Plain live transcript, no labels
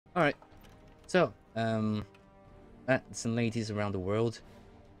Alright, so, lads and ladies around the world,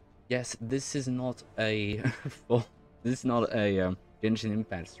 yes, this is not a this is not a Genshin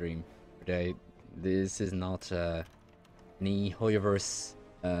Impact stream today. This is not any Hoyoverse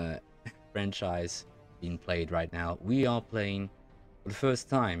franchise being played right now. We are playing for the first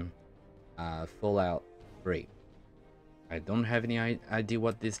time Fallout 3. I don't have any idea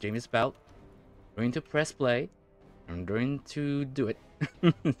what this game is about. I'm going to press play. I'm going to do it.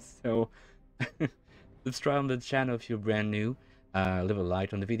 So subscribe on the channel if you're brand new. Leave a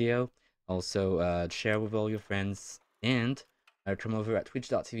like on the video. Also share with all your friends. And come over at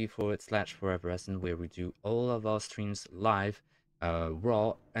twitch.tv/foreverrescent where we do all of our streams live,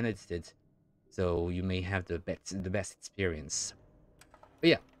 raw, unedited. So you may have the best experience. But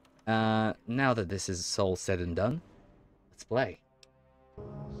yeah, now that this is all said and done, let's play.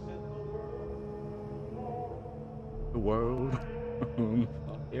 The world on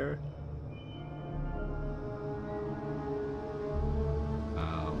fire.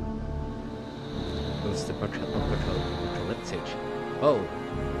 Post-apocalyptic. Oh.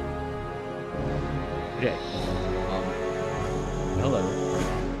 Okay. Hello.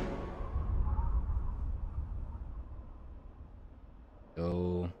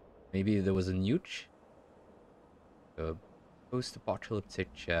 So maybe there was a nuke. A post-apocalyptic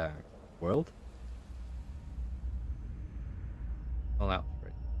world. All out for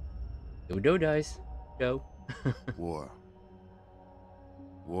it. Dodo dice. Go. War.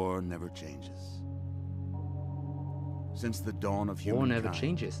 War never changes. Since the dawn of War humankind, never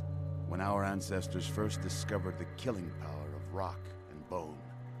changes. when our ancestors first discovered the killing power of rock and bone,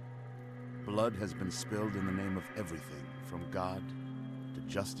 blood has been spilled in the name of everything from God to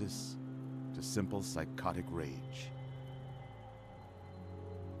justice to simple psychotic rage.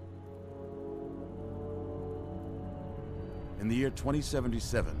 In the year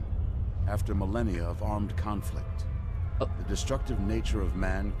 2077, after millennia of armed conflict, the destructive nature of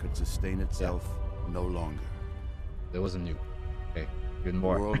man could sustain itself no longer. There was a nuke. Okay, good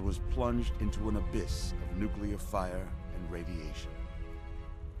more. The world was plunged into an abyss of nuclear fire and radiation.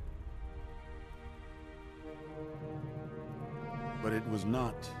 But it was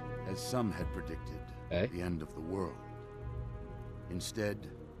not, as some had predicted, the end of the world. Instead,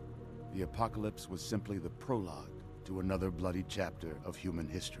 the apocalypse was simply the prologue to another bloody chapter of human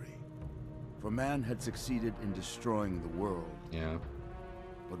history. For man had succeeded in destroying the world. Yeah.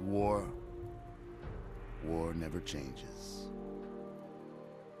 But war never changes.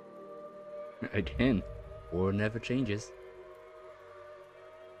 Again, war never changes.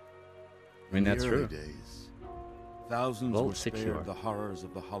 I mean, that's true. In the early days, thousands were spared the horrors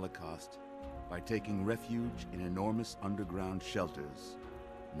of the Holocaust by taking refuge in enormous underground shelters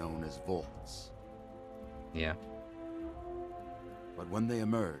known as vaults. Yeah. But when they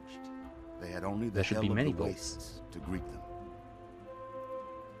emerged, they had only the hell of the wastes to greet them.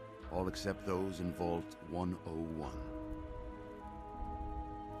 All except those in Vault 101.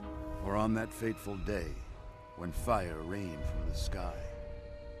 For on that fateful day, when fire rained from the sky,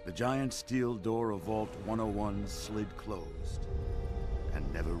 the giant steel door of Vault 101 slid closed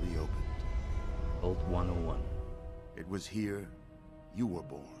and never reopened. Vault 101. It was here you were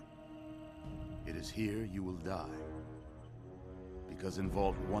born. It is here you will die. Because in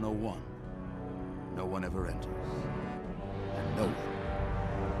Vault 101, no one ever enters, and no one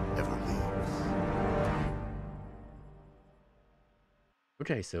ever leaves.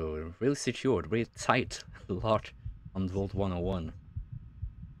 Okay, so really secured, really tight lock on Vault 101.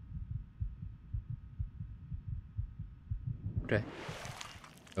 Okay.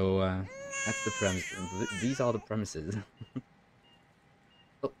 So, that's the premise. These are the premises.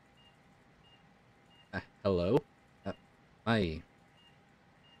 Oh. Hello? Hi.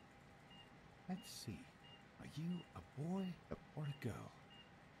 Let's see. Are you a boy or a girl?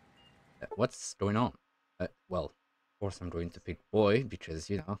 What's going on? Well, of course I'm going to pick boy because,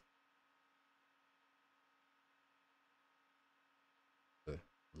 you know.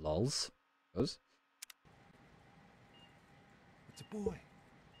 Lols. Those. It's a boy.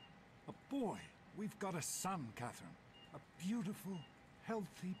 A boy. We've got a son, Catherine. A beautiful,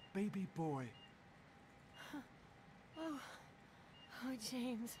 healthy baby boy. Oh,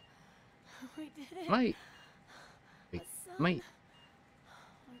 James. We did it. Wait,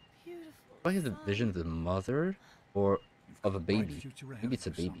 Beautiful. I have the vision of the mother or of a baby. Maybe it's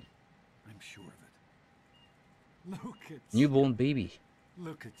a baby. I'm sure of it. Look at newborn baby.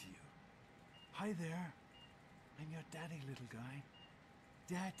 Look at you. Hi there. I'm your daddy, little guy.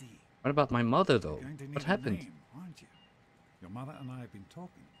 Daddy. What about my mother, though? You're going to need What happened? A name, aren't you? Your mother and I have been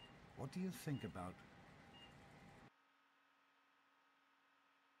talking. What do you think about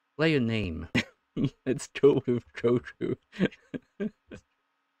Player name. Let's go with Goku.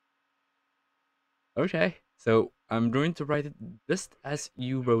 Okay, so I'm going to write it just as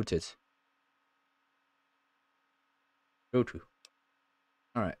you wrote it. Goku.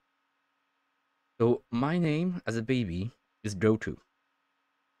 Alright. So my name as a baby is Goku.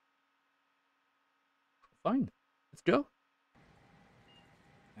 Fine. Let's go.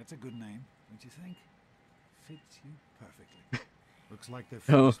 That's a good name, don't you think? Fits you perfectly. Looks like they've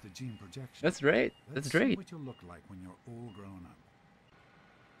finished the gene projection. That's great. That's great. See what you'll look like when you're all grown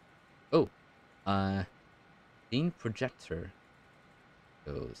Oh. up. Gene projector.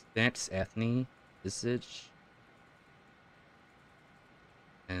 So stats, ethnicity, visage,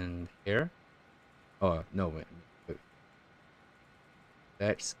 and hair. Oh no, wait.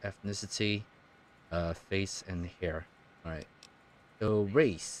 That's ethnicity, face and hair. All right. So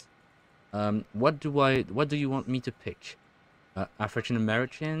race. What do you want me to pick? African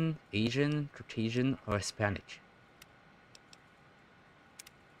American, Asian, Caucasian, or Hispanic?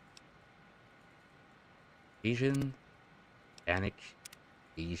 Asian, Hispanic,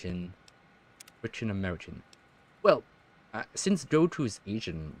 Asian, African American. Well, since Goku is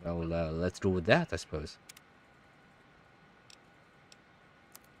Asian, well, let's go with that, I suppose.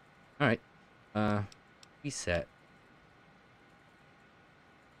 All right. Reset.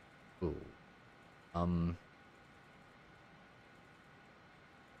 Ooh.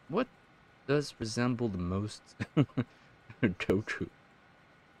 What does resemble the most Goku?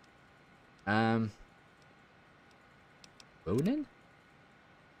 Ronin?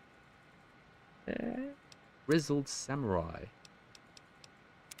 Grizzled Samurai.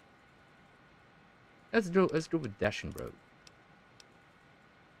 Let's go with Dashing Road.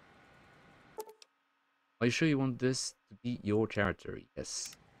 Are you sure you want this to be your character?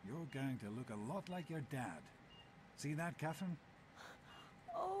 Yes. You're going to look a lot like your dad. See that, Catherine?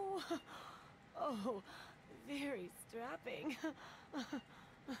 Oh, oh, very strapping.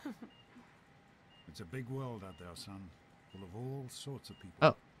 It's a big world out there, son. Full of all sorts of people.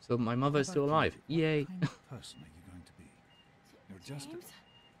 Oh, so my mother is still alive. Yay. What kind of person are you going to be? You're just James?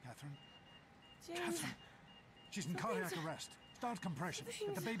 Catherine? James, Catherine! She's in cardiac arrest. Start compression.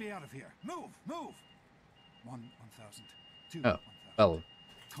 Get the baby out of here. Move! Move! 1,000. 2, Oh, 1,000. well,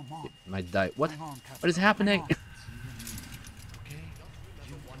 Come on. it might die. What? Hang on, Catherine. What is happening? Hang on. Okay?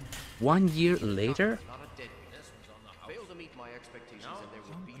 1 year later? Fail to meet my expectations and there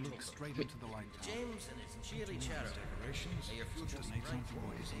will be Look straight into the light. James and his cheerly chatter. Decorations. May your future be Donate bright. some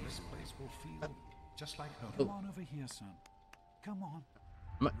toys, and this place will feel just like home. Oh. Come on over here, son. Come on.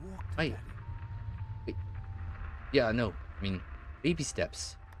 My, Walk to wait. Daddy. Yeah, I know. I mean, baby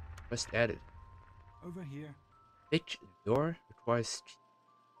steps. Just added. Over here. Pitch door requires.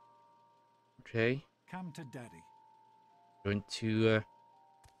 Okay. Come to Daddy. Going to.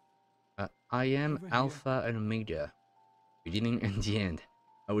 I am Over here. Alpha and Omega, beginning and the end.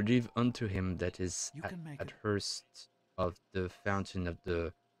 I will give unto him that is You can make at it. first of the fountain of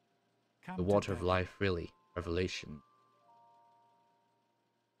the Come the to water of Daddy. life. Really, revelation.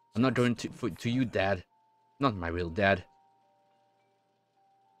 I'm not going to you, Dad. Not my real dad.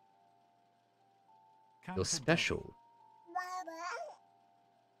 Come You're to Daddy. special.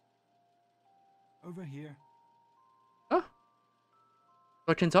 Over here. Oh,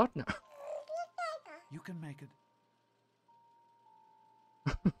 I can talk now. You can make it.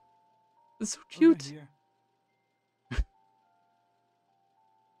 It's so Over cute. here.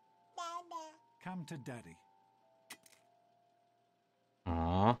 Come to Daddy.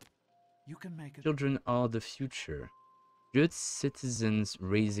 Aww. You can make it. Children are the future. Good citizens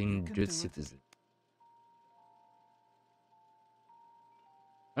raising You can good do it. citizens.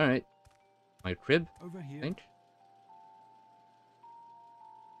 Alright. My crib, Over I here. think.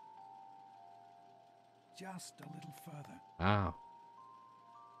 Just a little further. Wow.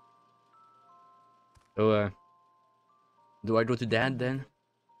 So, do I go to Dad then?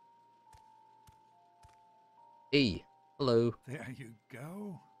 Hey, hello. There you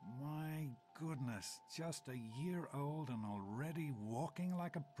go. My goodness. Just a year old and already walking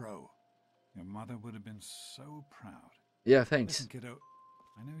like a pro. Your mother would have been so proud. Yeah, thanks. Listen, kiddo.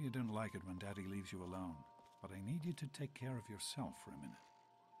 I know you don't like it when Daddy leaves you alone, but I need you to take care of yourself for a minute.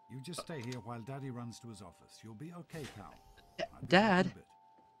 You just stay here while Daddy runs to his office. You'll be okay, pal. I'll be back in a Dad?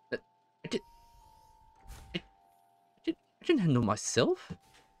 bit. I didn't handle myself.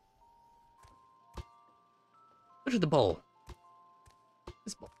 Look at the ball.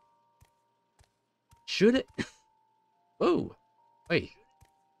 This ball. Should it? Whoa. Wait.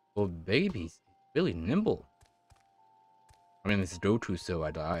 Well, baby's really nimble. I mean, this is Goku, so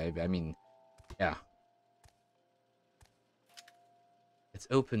I mean, yeah. I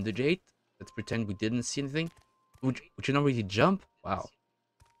let's open the gate. Let's pretend we didn't see anything. Would you not really jump? Wow.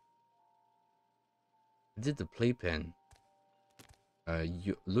 I did the playpen.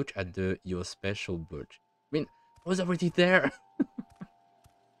 You look at your special book. I mean, I was already there.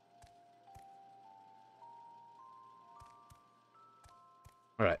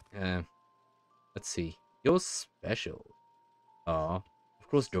 All right. Let's see. You're special. Of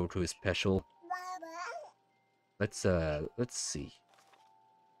course Goku is special. Let's see.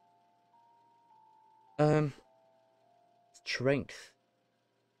 Strength.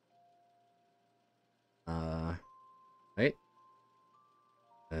 Right.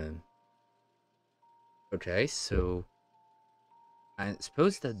 Okay, so I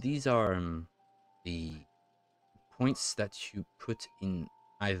suppose that these are the points that you put in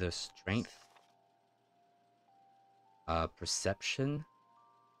either strength, perception,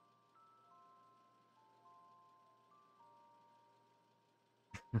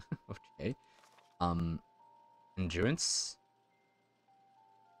 okay, endurance,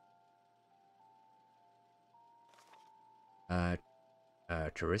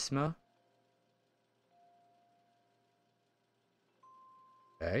 charisma,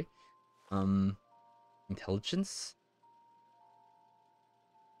 okay, intelligence,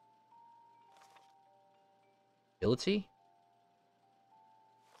 ability,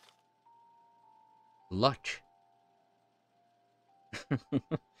 luck.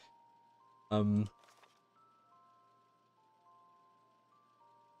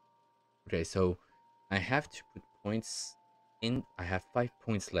 Okay, so I have to put points in. I have 5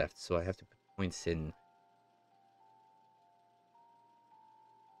 points left, so I have to put points in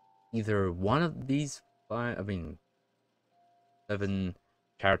either one of these 7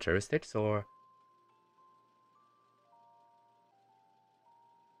 characteristics, or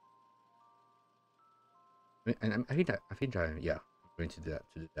and I think yeah, I'm going to do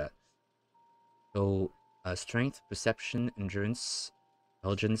that. So strength, perception, endurance,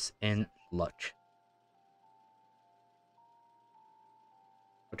 intelligence, and luck.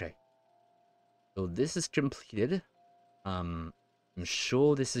 Okay, so this is completed. I'm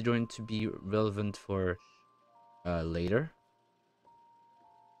sure this is going to be relevant for later.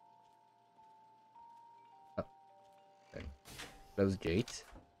 Okay, close gate.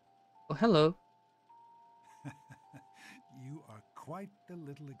 Oh, hello. You are quite the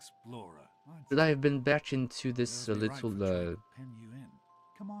little explorer, aren't you? Should I have been back into this little pen you in.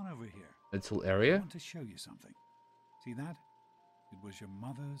 Come on over here. Little area? I want to show you something. See that? It was your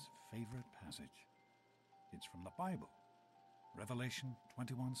mother's favorite passage. It's from the Bible. Revelation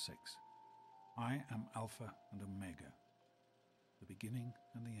 21:6. I am Alpha and Omega, the beginning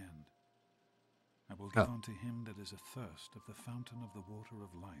and the end. I will give unto him that is athirst of the fountain of the water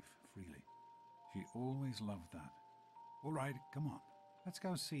of life freely. She always loved that. All right, come on. Let's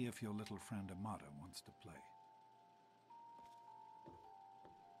go see if your little friend Amada wants to play.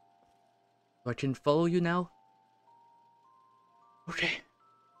 I can follow you now? Okay.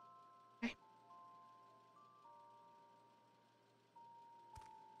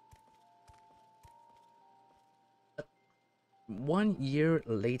 1 year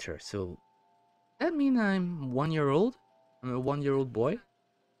later, so that mean I'm 1 year old? I'm a 1-year-old boy?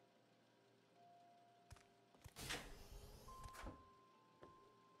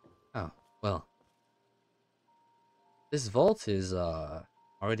 Oh, well. This vault is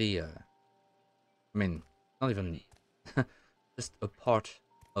already I mean, not even just a part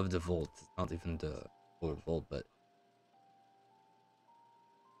of the vault. It's not even the whole vault, but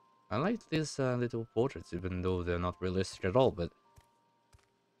I like these little portraits, even though they're not realistic at all, but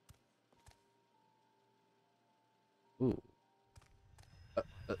ooh.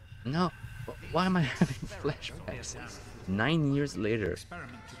 No, why am I having flashbacks? 9 years later.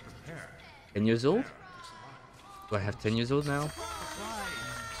 10 years old? Do I have 10 years old now?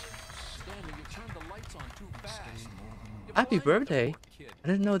 Happy birthday! I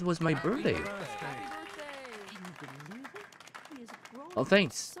didn't know it was my birthday. Oh,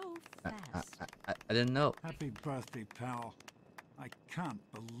 thanks. I didn't know. Happy birthday, pal. I can't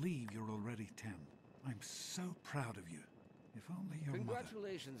believe you're already 10. I'm so proud of you. If only your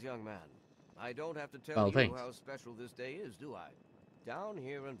Congratulations, young man. I don't have to tell you how special this day is, do I? Down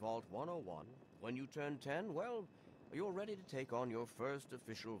here in Vault 101, when you turn 10, well, you're ready to take on your first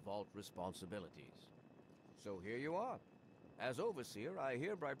official Vault responsibilities. So here you are. As Overseer, I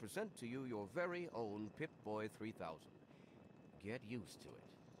hereby present to you your very own Pip-Boy 3000. Get used to it.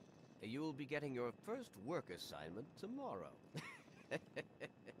 You'll be getting your first work assignment tomorrow.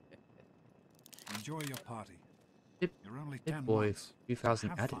 Enjoy your party. You're only 10 Pip-Boy months.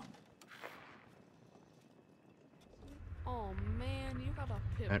 3000 added. Oh man, you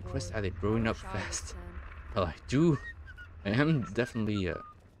At Quest, are they growing up fast? Well, I do. I am definitely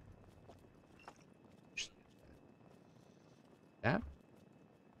that?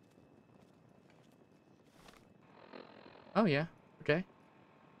 Oh yeah, okay.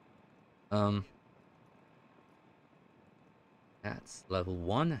 That's level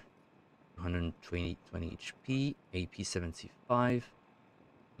 1. 120 HP, AP 75.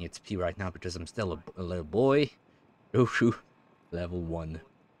 It's P right now because I'm still a little boy. Oh, level 1.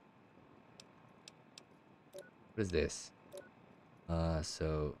 What is this?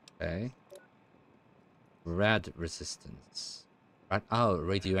 So, okay. Rad resistance. Right? Oh,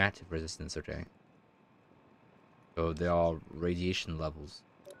 radioactive resistance, okay. So there are radiation levels.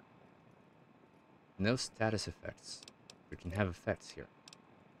 No status effects. We can have effects here.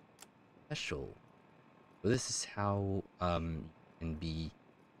 Special. So this is how you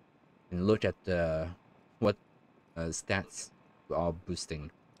can look at what stats are boosting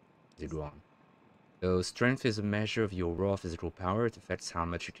as you go on. So strength is a measure of your raw physical power. It affects how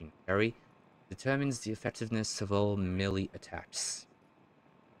much you can carry. Determines the effectiveness of all melee attacks.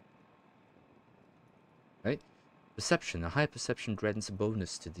 Right? Perception. A high perception grants a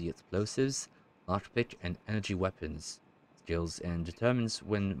bonus to the explosives, lockpick, and energy weapons skills, and determines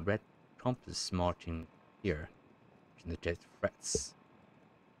when red compass marking here can detect threats.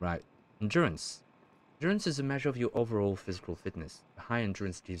 Right. Endurance. Endurance is a measure of your overall physical fitness. The high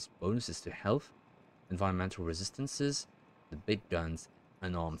endurance gives bonuses to health, environmental resistances, the big guns,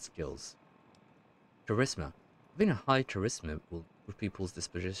 and unarmed skills. Charisma. Having a high charisma will improve people's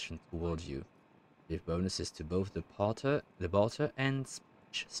disposition toward you. Give bonuses to both the barter and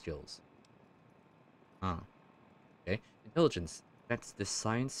speech skills. Ah. Okay. Intelligence affects the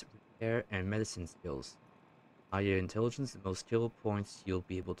science, repair, and medicine skills. Higher intelligence, the more skill points you'll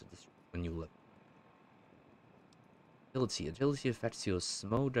be able to distribute when you level. Agility. Agility affects your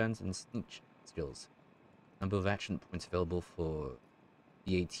small guns and sneak skills. Number of action points available for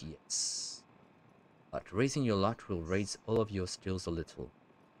the ATS. But raising your luck will raise all of your skills a little.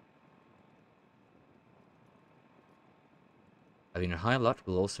 Having a high luck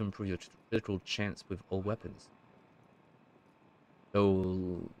will also improve your critical chance with all weapons.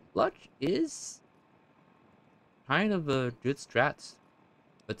 So luck is kind of a good strat,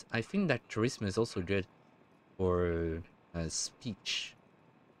 but I think that charisma is also good for speech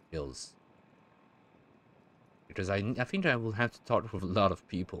skills, because I think I will have to talk with a lot of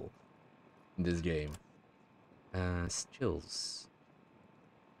people in this game. Skills.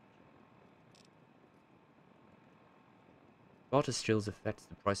 Barter skills affect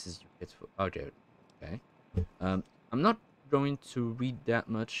the prices you get for. Okay. I'm not going to read that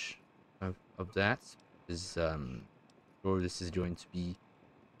much of that, because sure this is going to be.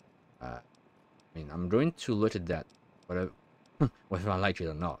 I mean, I'm going to look at that, whether I like it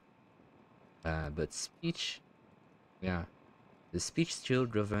or not. But speech, yeah, the speech skill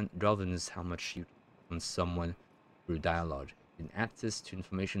governs how much you can someone through dialogue, and access to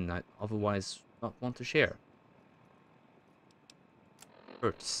information that otherwise not want to share.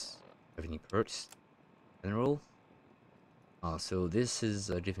 Perks. Have any perks? General. So this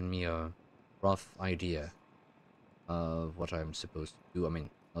is giving me a rough idea of what I'm supposed to do. I mean,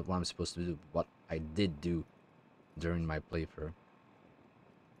 not what I'm supposed to do, but what I did do during my playthrough.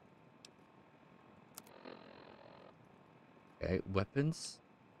 Okay, weapons,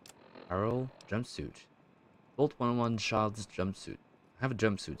 apparel, jumpsuit. Bolt 101 child's jumpsuit. I have a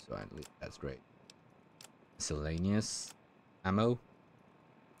jumpsuit, so at least that's great. Miscellaneous ammo.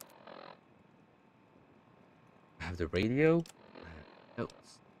 I have the radio. I have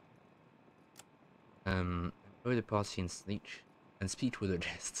notes. Enjoy the party and speech with the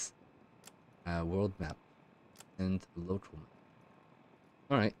guests. World map and local map.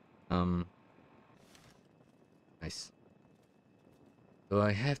 All right. Nice. So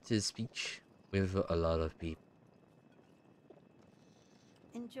I have to speak with a lot of people.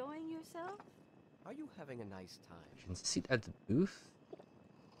 Enjoying yourself? Are you having a nice time? I can sit at the booth.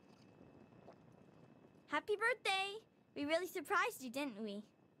 Happy birthday! We really surprised you, didn't we?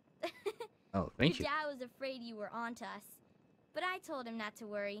 Oh, thank you. Your dad was afraid you were onto us, but I told him not to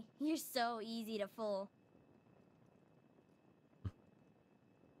worry. You're so easy to fool.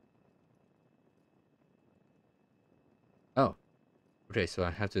 Oh, okay. So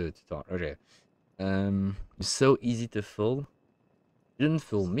I have to talk. Okay. It's so easy to fool. You didn't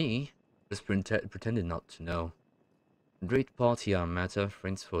fool me. Just pretended not to know. Great party, Armata.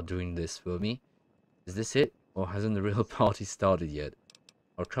 Thanks for doing this for me. Is this it? Or hasn't the real party started yet?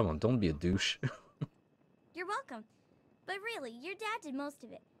 Oh, come on, don't be a douche. You're welcome. But really, your dad did most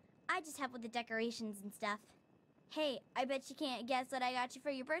of it. I just helped with the decorations and stuff. Hey, I bet you can't guess what I got you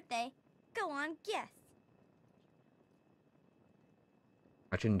for your birthday. Go on, guess.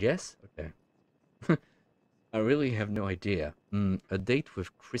 I can guess? Okay. I really have no idea. A date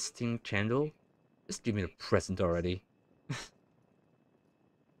with Christine Chandel? Just give me the present already.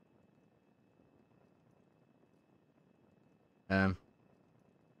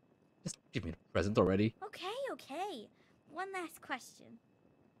 Just give me the present already. Okay. One last question.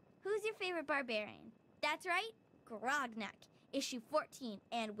 Who's your favorite barbarian? That's right, Grognak. Issue 14,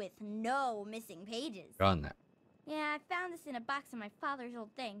 and with no missing pages. Grognak. Yeah, I found this in a box of my father's old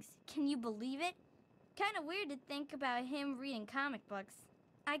things. Can you believe it? Kinda weird to think about him reading comic books.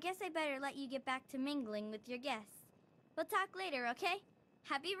 I guess I better let you get back to mingling with your guests. We'll talk later, okay?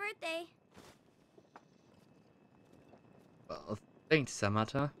 Happy birthday! Well, thanks,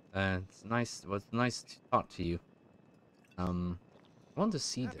 Samantha. It's nice. Was nice to talk to you. I want to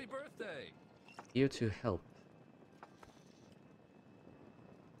see Happy birthday! Here to help.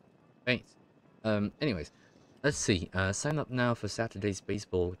 Thanks. Anyways, let's see. Sign up now for Saturday's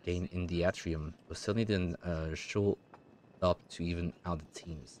baseball game in the atrium. We still need a show up to even out the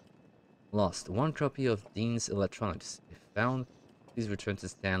teams. Lost. 1 copy of Dean's Electronics. If found, please return to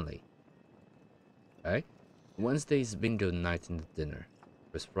Stanley. Okay. Wednesday's bingo night in the dinner.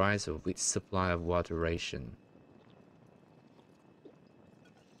 First prize of week's supply of water ration.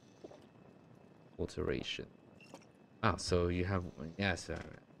 Water ration. Ah, so you have, yes,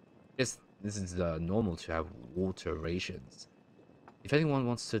 yes, this is normal to have water rations. If anyone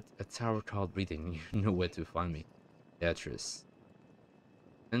wants a tarot card reading, you know where to find me. Beatrice.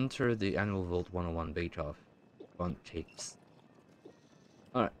 Enter the annual Vault 101 bake-off. Fun cakes.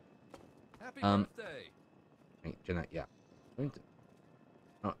 Alright. Happy birthday! Can I, yeah.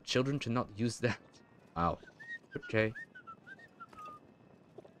 No, children cannot use that. Wow. Okay.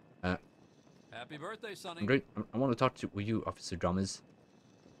 Happy birthday, Sonny. Great. I want to talk to you, Officer Gomez.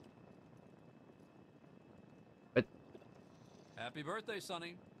 But Happy birthday,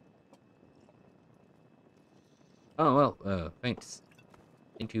 Sonny. oh well, thanks.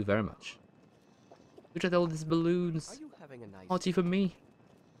 Thank you very much. Look at all these balloons. Are you having a nice Party for me.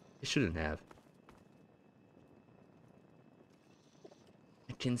 I shouldn't have.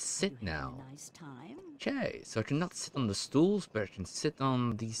 I can sit now. Nice time. Okay, so I cannot sit on the stools, but I can sit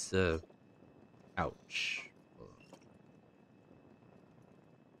on these ouch.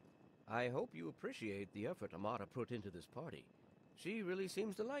 I hope you appreciate the effort Amata put into this party. She really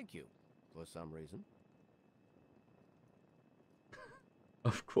seems to like you, for some reason.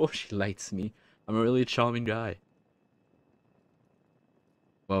 Of course she likes me. I'm a really charming guy.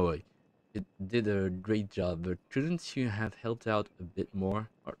 Well, wait. It did a great job, but couldn't you have helped out a bit more?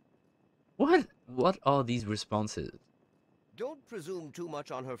 Or what? What are these responses? Don't presume too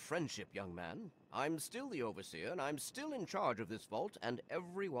much on her friendship, young man. I'm still the overseer, and I'm still in charge of this vault and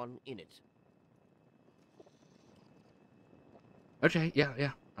everyone in it. Okay,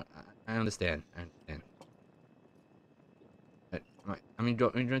 yeah. I understand. I understand. I mean,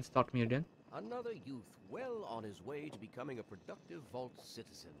 are you going to talk to me again? Another youth well on his way to becoming a productive vault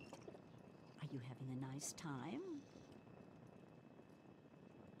citizen. Are you having a nice time?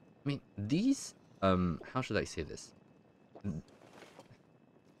 I mean, these, how should I say this?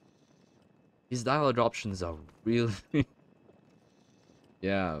 These dialogue options are really,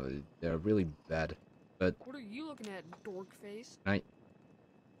 yeah, they're really bad. But what are you looking at, dork face? Happy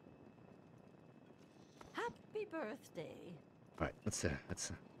birthday. All right, let's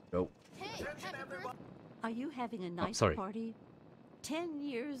go. Hey, happy birthday! Are you having a nice sorry. party? 10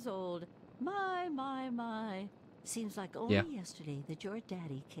 years old. My. Seems like only yesterday that your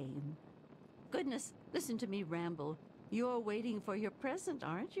daddy came. Goodness, listen to me ramble. You're waiting for your present,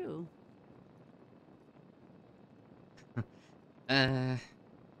 aren't you?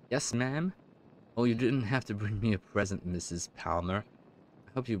 Yes, ma'am. Oh, you didn't have to bring me a present, Mrs. Palmer.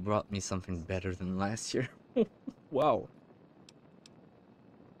 I hope you brought me something better than last year. Wow.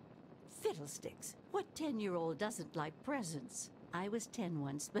 Fiddlesticks. What 10-year-old doesn't like presents? I was 10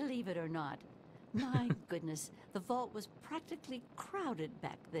 once, believe it or not. My goodness, the vault was practically crowded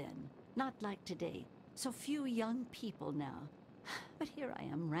back then. Not like today. So few young people now. But here I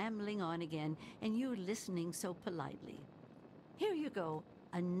am rambling on again, and you listening so politely. Here you go.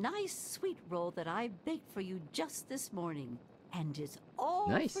 A nice sweet roll that I baked for you just this morning. And it's all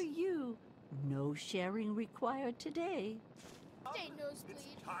nice. for you. No sharing required today. Stay nosebleed.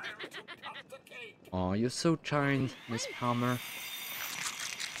 Oh, you're so kind, Miss Palmer.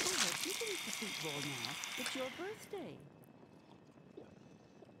 Oh, you can eat the sweet roll now. It's your birthday.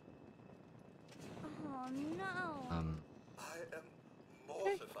 Oh no. I am more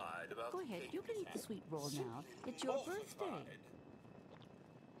Okay. Go ahead, you can eat the sweet roll now. It's your birthday.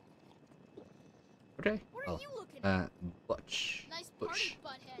 Okay. What Oh, are you looking at? Butch. Nice Butch. party,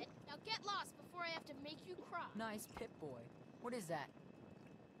 butthead. Now get lost before I have to make you cry. Nice Pip-Boy. What is that?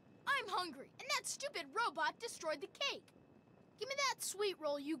 I'm hungry, and that stupid robot destroyed the cake. Give me that sweet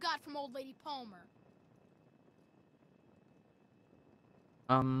roll you got from Old Lady Palmer.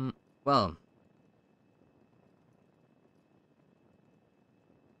 Well.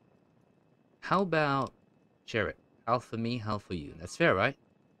 How about share it? Half for me, half for you. That's fair, right?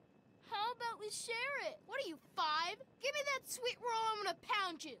 How about we share it? What are you, 5? Give me that sweet roll, I'm gonna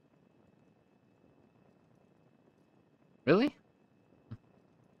pound you. Really?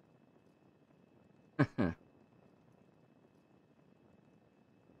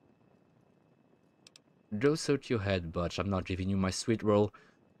 Go suit your head, Butch. I'm not giving you my sweet roll.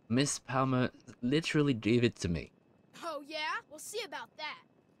 Miss Palmer literally gave it to me. Oh, yeah? We'll see about that.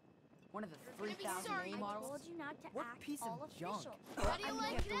 One of the You're gonna be 3,000 sorry. A I models? told you not to What act piece all of junk? official. How do you I'm like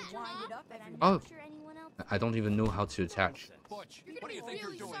gonna have to that, wind huh? it up But every I'm Oh. not sure anyone else. I don't even know how to attach. Butch, You're what gonna do you be think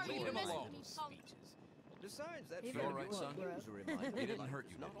really you're doing? sorry Leave for him messing alone. with me, Palmer. Besides, that's You all right, son? Games are reminded He didn't life hurt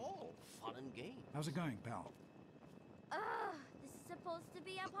is you, not did he? all fun and games. How's it going, pal? Ugh, this is supposed to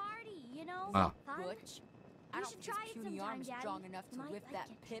be a party, you know? Ah. Fun. Butch? I You don't should think try his it puny sometime, arm's Daddy. strong enough You to might lift like that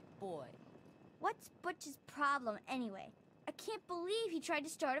it. Pip-Boy. What's Butch's problem, anyway? I can't believe he tried to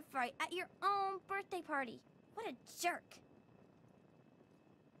start a fight at your own birthday party. What a jerk.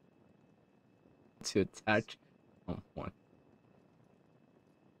 To attach. Oh, one.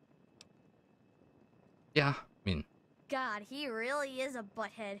 Yeah, I mean, God, he really is a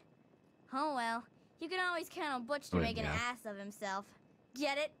butthead. Oh well, you can always count on Butch to Well, make an yeah. ass of himself.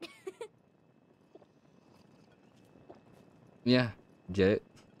 Get it? yeah, get it.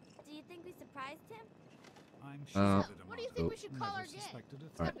 Do you think we surprised him? I'm sure Uh, that a What do you monster think we should call never our gang? suspected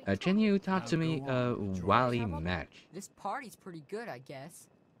a Alright, thing. can you talk to Now me, go on, enjoy Wally yourself. Match? This party's pretty good, I guess.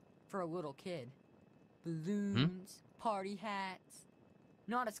 For a little kid. Balloons, party hats.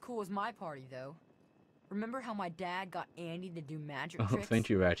 Not as cool as my party, though. Remember how my dad got Andy to do magic Oh, tricks? thank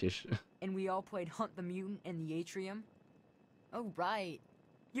you, Ratish. And we all played Hunt the Mutant in the atrium? Oh, right.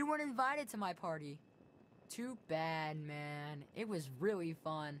 You weren't invited to my party. Too bad, man. It was really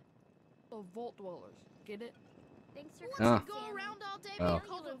fun. The Vault Dwellers. Get it? Thanks for Who Ah. wants to coming, go Stanley. around all day I Oh. know being you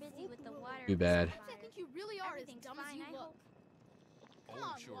called were a busy with the Vault water. Too bad. I think you really are as Everything's dumb fine, as you I look. hope. Come Oh,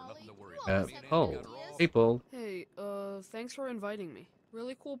 on, sure, Wally. nothing to worry You about. always Me have and Paul. Andy got ideas. her all- Hey, Paul. Hey, thanks for inviting me.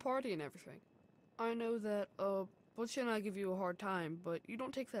 Really cool party and everything. I know that, Butch and I give you a hard time, but you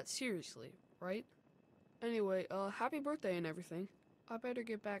don't take that seriously, right? Anyway, happy birthday and everything. I better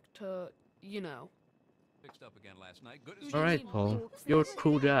get back to, you know. Fixed up again last night. Good as All right, Paul. You're a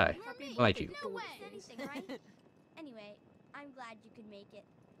cool guy. You or me? I like you. No way. Anything, right? Anyway, I'm glad you could make it.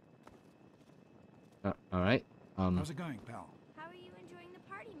 All right. How's it going, pal? How are you enjoying the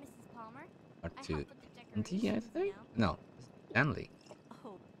party, Mrs. Palmer? Up I to helped with the Andy, I decorations, think. you know. No, Stanley.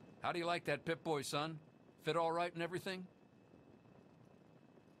 Oh, How do you like that Pip-Boy, son? Fit all right and everything?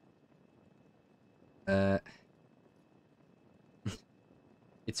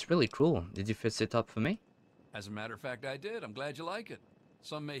 It's really cool. Did you fix it up for me? As a matter of fact, I did. I'm glad you like it.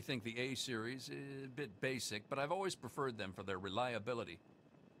 Some may think the A series is a bit basic, but I've always preferred them for their reliability.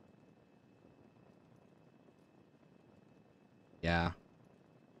 Yeah.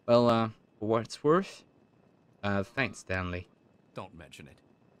 Well, for what it's worth, thanks, Stanley. Don't mention it.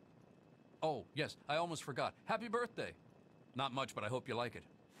 Oh, yes, I almost forgot. Happy birthday! Not much, but I hope you like it.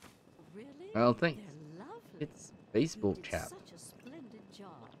 really? Well, thanks. They're lovely. It's baseball you did cap. such a splendid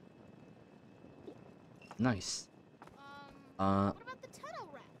job. Nice. What about the tunnel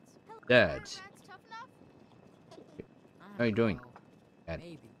rats? Dad. Are rats tough enough? I How you don't doing? know. Dad.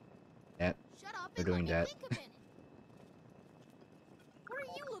 Maybe. Dad. Shut up We're and doing let that. me think a minute. What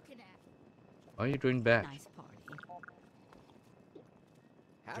are you looking at? What are you doing back? Nice party.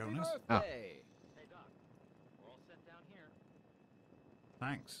 Happy Jonas? birthday! Hey, Doc. We're all set down here.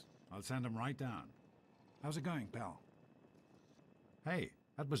 Thanks. I'll send him right down. How's it going, pal? Hey,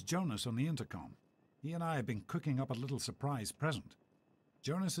 that was Jonas on the intercom. He and I have been cooking up a little surprise present.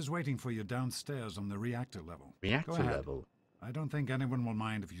 Jonas is waiting for you downstairs on the reactor level. Reactor Go ahead. level. I don't think anyone will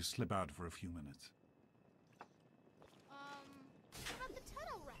mind if you slip out for a few minutes. What about the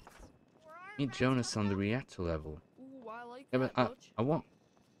tunnel rats? Or are Need rats Jonas tough on the enough? reactor level. Ooh, I like Yeah, that, but Butch. I want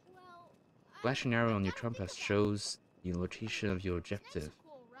Well, I flashing don't know. arrow on your Gotta think compass about it. shows the location of your Snakes are objective.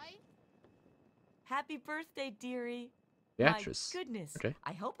 cool, right? Happy birthday, dearie. Beatrice. My goodness. Okay.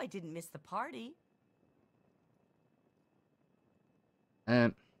 I hope I didn't miss the party.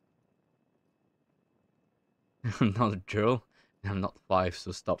 Not a girl. I'm not 5,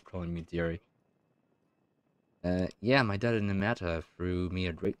 so stop calling me dearie. Yeah, my dad and Amata threw me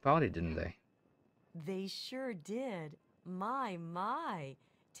a great party, didn't they? They sure did. My.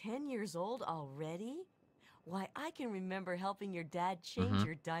 10 years old already? Why, I can remember helping your dad change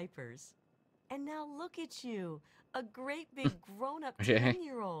your diapers. And now look at you, a great big grown-up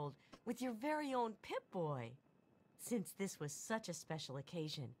 10-year-old with your very own Pip-Boy. Since this was such a special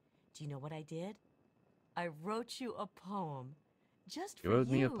occasion, do you know what I did? I wrote you a poem. Just for you. You wrote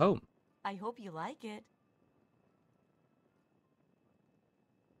me a poem. I hope you like it.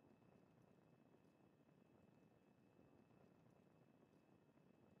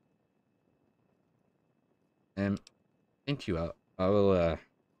 Thank you. I will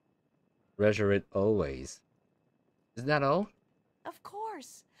treasure it always. Is that all? Of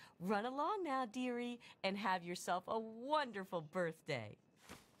course. Run along now, dearie, and have yourself a wonderful birthday.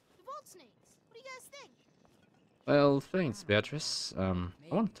 The Vault Snakes. What do you guys think? Well, thanks, Beatrice. I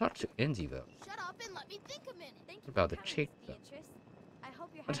want to talk to Andy, though. Shut up and let me think a minute. What about the chick, though? I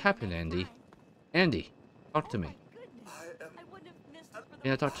hope you're What happened, Andy? Andy, talk to me.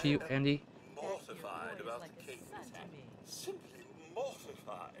 Can I talk to you, Andy? Mortified about the cake mishap. Simply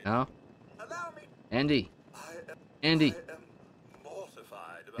mortified. No? Allow me. Andy. Andy. I am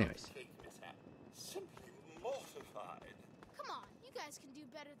mortified about the cake mishap. Simply mortified. Come on, you guys can do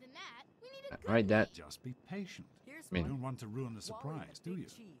better than that. We need a Right, that. Just be patient. I mean, you don't want to ruin the surprise, do you?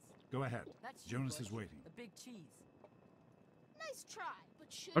 Go ahead. Jonas is waiting. The big cheese. Nice try,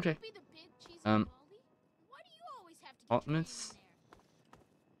 but should Okay. it be the big cheese and Baldy? Why do you always have to Altmans.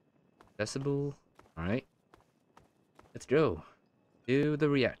 Accessible. Alright. Let's go. To the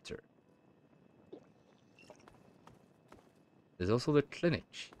reactor. There's also the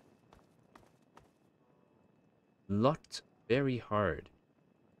clinic. Locked very hard.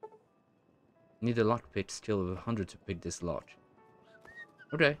 Need a lockpick skill of 100 to pick this lock.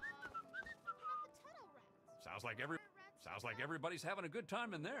 Okay. Sounds like everybody's having a good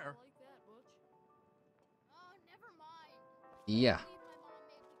time in there. Oh, never mind. Yeah.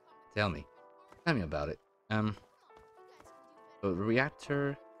 Tell me about it. The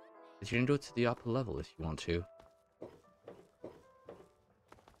reactor. You can go to the upper level if you want to.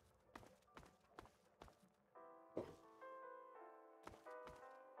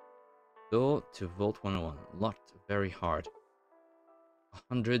 Go to Vault 101. Locked very hard.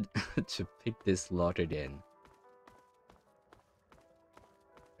 100 to pick this lock again.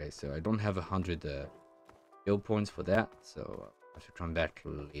 Okay, so I don't have 100 skill points for that, so I have to come back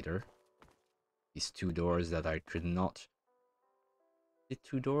later. These 2 doors that I could not. Is it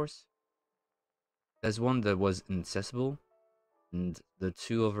 2 doors? There's one that was inaccessible, and the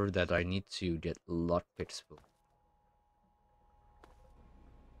 2 over that I need to get lockpicks for.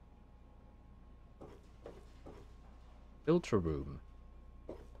 Filter room.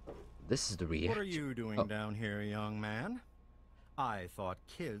 This is the reactor. What are you doing down here, young man? I thought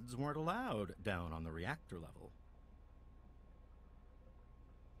kids weren't allowed down on the reactor level.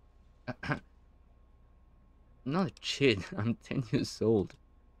 I'm not a kid. I'm 10 years old.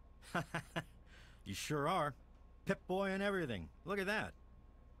 You sure are. Pip-Boy and everything. Look at that.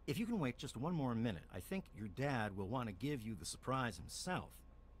 If you can wait just one more minute, I think your dad will want to give you the surprise himself.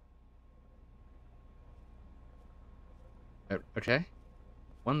 Okay.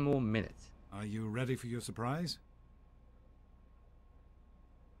 1 more minute. Are you ready for your surprise?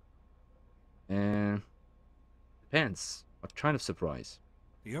 Depends. What kind of surprise?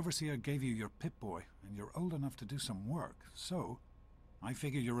 The Overseer gave you your Pip-Boy, and you're old enough to do some work, so I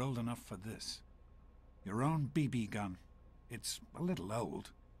figure you're old enough for this. Your own BB gun. It's a little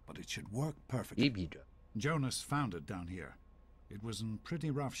old, but it should work perfectly. BB gun? Jonas found it down here. It was in pretty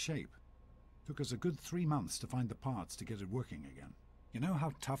rough shape. Took us a good 3 months to find the parts to get it working again. You know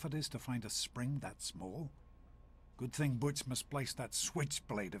how tough it is to find a spring that small? Good thing Butch misplaced that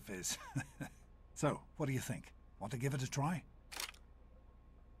switchblade of his. So, what do you think? Want to give it a try?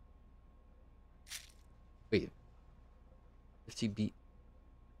 Wait. 50B.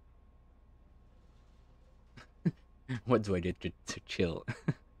 What do I do to chill?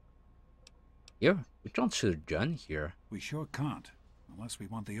 Yeah, we can't shoot a gun here. We sure can't, unless we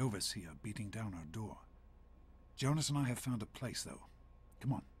want the Overseer beating down our door. Jonas and I have found a place, though.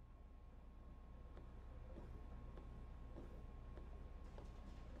 Come on.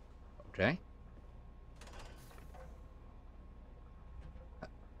 Okay.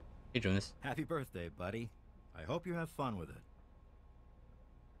 Hey, Jonas. Happy birthday, buddy. I hope you have fun with it.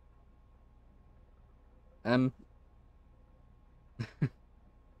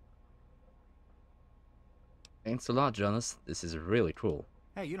 Thanks a lot, Jonas. This is really cool.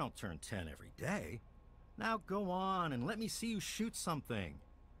 Hey, you don't turn 10 every day. Now go on and let me see you shoot something.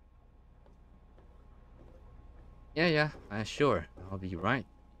 Yeah, sure. I'll be right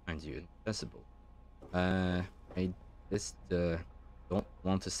behind you. Accessible. I just don't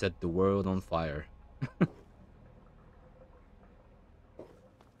want to set the world on fire.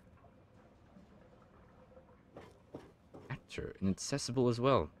 Actor, inaccessible as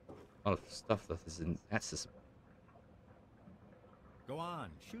well. A lot of stuff that is inaccessible. Go on,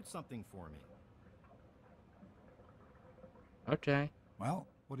 shoot something for me. Okay. Well,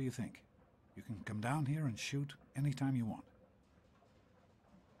 what do you think? You can come down here and shoot anytime you want.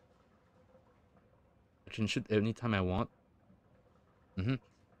 I can shoot anytime I want.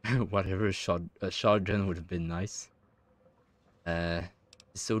 Whatever shotgun would have been nice. It's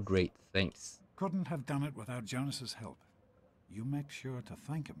so great, thanks. Couldn't have done it without Jonas's help. You make sure to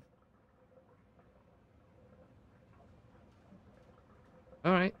thank him.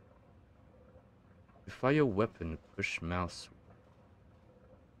 Alright. Fire weapon, push mouse.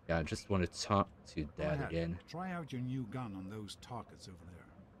 Yeah, I just want to talk to Dad again. Try out your new gun on those targets over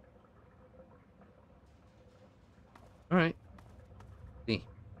there. Alright. See.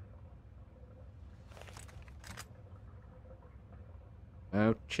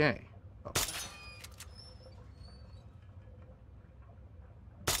 Okay. Oh.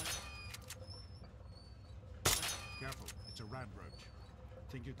 Careful, it's a radroach.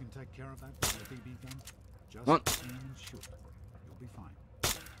 Think you can take care of that with a BB gun? Just aim and shoot. You'll be fine.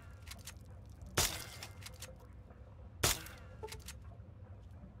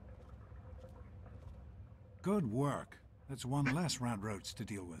 Good work. That's one less radroach to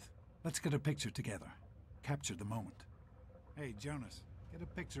deal with. Let's get a picture together. Capture the moment. Hey, Jonas, get a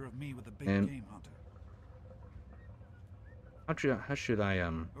picture of me with the big game hunter. How should I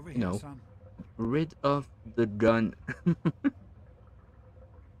Over here, son. rid of the gun?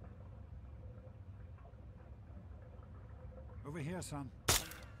 Over here, son.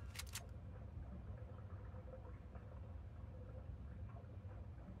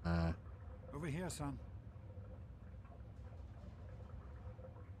 Over here, son.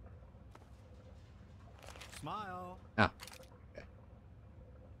 Smile. Ah. Okay.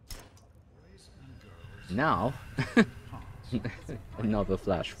 Now, another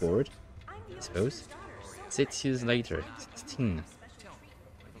flash forward, I suppose. 6 years later, 16.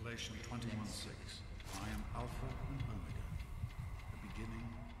 Revelation 21:6. I am Alpha and Omega, the beginning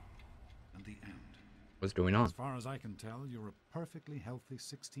and the end. What's going on? As far as I can tell, you're a perfectly healthy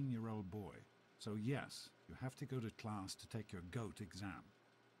 16-year-old boy. So yes, you have to go to class to take your GOAT exam.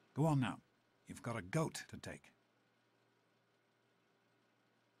 Go on now. You've got a GOAT to take.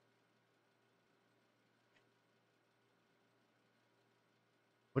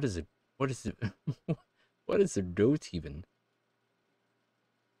 What is it? What is it? What is a GOAT even?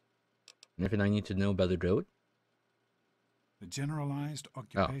 Anything I need to know about the GOAT? The Generalized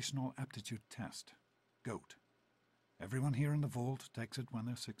Occupational Aptitude Test. GOAT. Everyone here in the Vault takes it when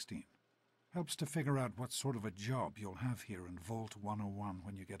they're 16. Helps to figure out what sort of a job you'll have here in Vault 101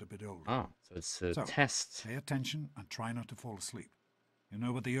 when you get a bit older. Oh, so it's a test. Pay attention and try not to fall asleep. You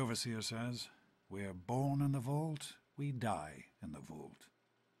know what the Overseer says? We're born in the Vault, we die in the Vault.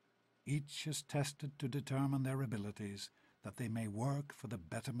 Each is tested to determine their abilities, that they may work for the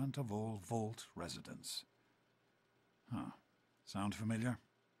betterment of all Vault residents. Huh. Sound familiar?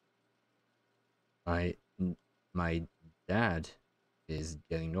 My dad is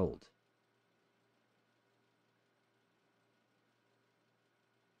getting old.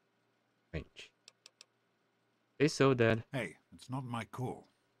 Strange. Hey, so Dad. Hey, it's not my call.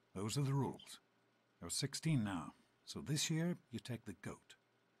 Those are the rules. You're 16 now, so this year you take the GOAT.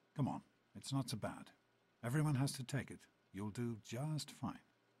 Come on, it's not so bad. Everyone has to take it. You'll do just fine.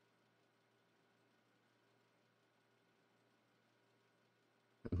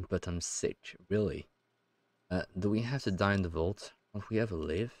 But I'm sick, really. Do we have to die in the Vault? Won't we ever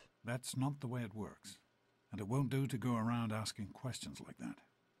live? That's not the way it works. And it won't do to go around asking questions like that.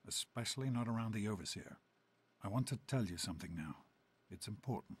 Especially not around the Overseer. I want to tell you something now. It's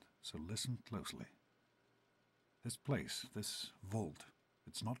important, so listen closely. This place, this Vault,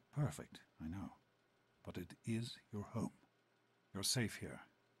 it's not perfect, I know. But it is your home. You're safe here.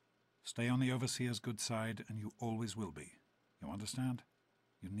 Stay on the Overseer's good side, and you always will be. You understand?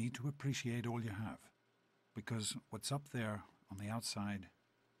 You need to appreciate all you have. Because what's up there, on the outside,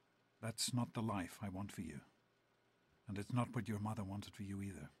 that's not the life I want for you. And it's not what your mother wanted for you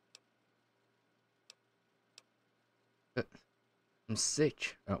either. I'm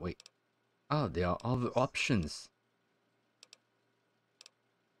sick. Oh, wait. Oh, there are other options.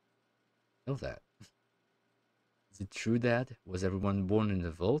 Know that. Is it true, Dad? Was everyone born in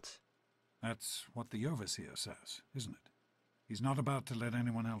the Vault? That's what the overseer says, isn't it? He's not about to let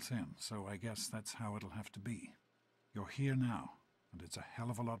anyone else in, so I guess that's how it'll have to be. You're here now, and it's a hell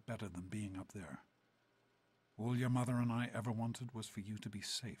of a lot better than being up there. All your mother and I ever wanted was for you to be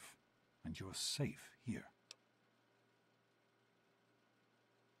safe, and you're safe here.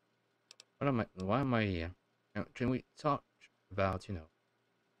 Why am I here? Can we talk about, you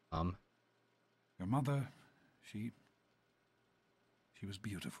know, Your mother, she was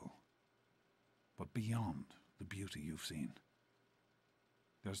beautiful. But beyond the beauty you've seen,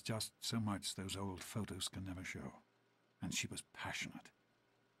 there's just so much those old photos can never show. And she was passionate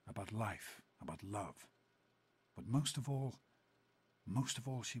about life, about love. But most of all,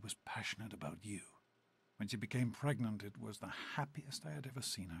 she was passionate about you. When she became pregnant, it was the happiest I had ever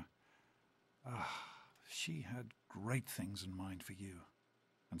seen her. She had great things in mind for you.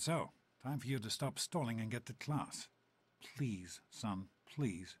 And so, time for you to stop stalling and get to class. Please, son,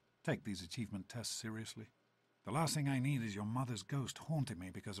 please, take these achievement tests seriously. The last thing I need is your mother's ghost haunting me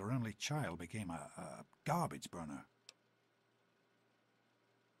because her only child became a garbage burner.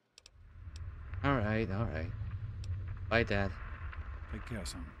 Alright. Bye, Dad. Take care,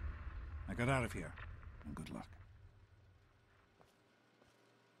 son. Now get out of here, and good luck.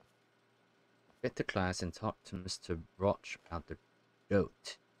 Get to class and talk to Mr. Broch about the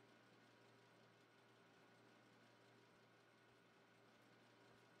goat.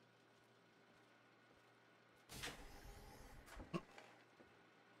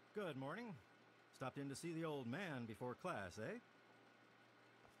 Good morning. Stopped in to see the old man before class, eh?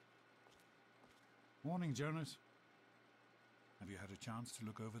 Morning, Jonas. Have you had a chance to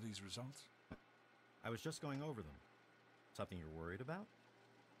look over these results? I was just going over them. Something you're worried about?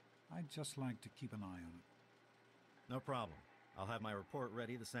 I'd just like to keep an eye on it. No problem. I'll have my report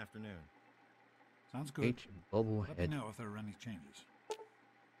ready this afternoon. Sounds good. Let me know if there are any changes.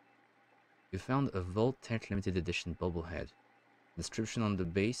 You found a Vault-Tec limited edition bobblehead. The description on the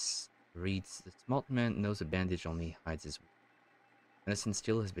base reads, "The smart man knows a bandage only hides his wound. Medicine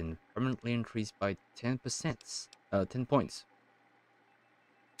skill has been permanently increased by 10%. 10 points.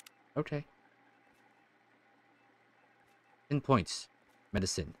 Okay. 10 points.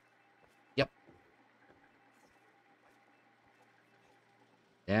 Medicine. Yep.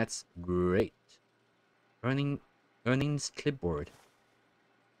 That's great. Earnings clipboard.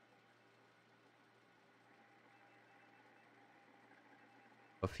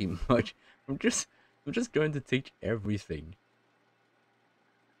 Coffee much. I'm just going to take everything.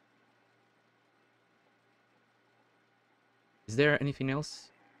 Is there anything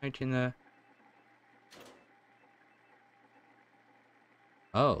else I can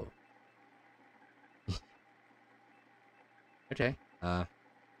Oh. Okay. I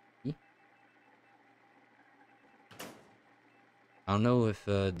don't know if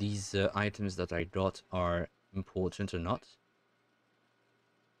these items that I got are important or not.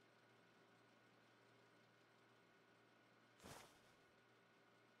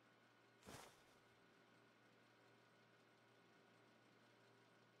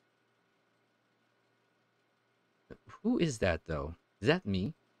 Who is that, though? Is that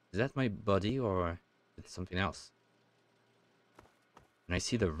me? Is that my body, or is it something else? And I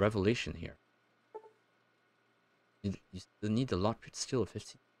see the revelation here. You still need the lockpick skill of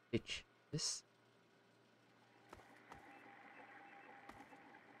 50 pitch. This?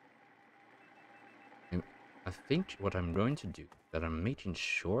 I think what I'm going to do, that I'm making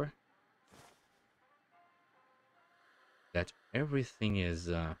sure that everything is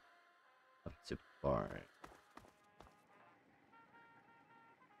up to par.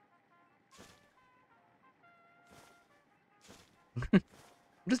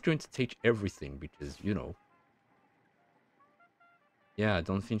 I'm just going to take everything because, you know. Yeah, I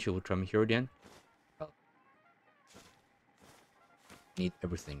don't think she will come here again. Well, need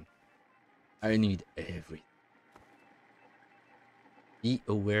everything. I need everything. Be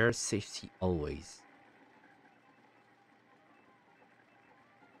aware, safety always.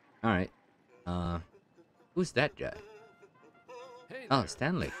 Alright. Who's that guy? Hey oh,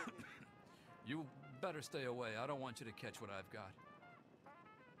 Stanley. You better stay away. I don't want you to catch what I've got.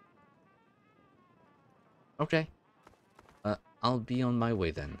 Okay. I'll be on my way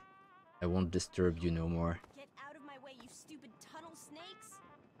then. I won't disturb you no more. Get out of my way, you stupid tunnel snakes!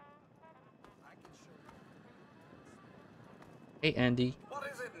 I can show you. Hey, Andy. What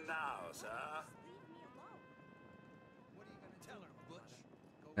is it now, sir?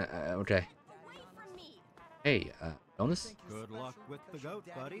 Okay. Away from me! Hey, Jonas? Good luck with the goat,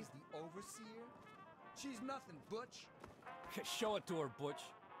 buddy. The overseer? She's nothing, Butch. Show it to her, Butch.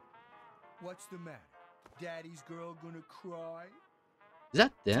 What's the matter? Daddy's girl gonna cry? Is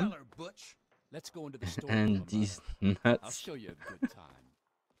that them? Tell her, Butch. Let's go into the store. And these nuts. I'll show you a good time.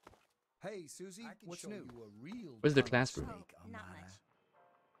 Hey, Susie, what's new? Where's the classroom? Not much.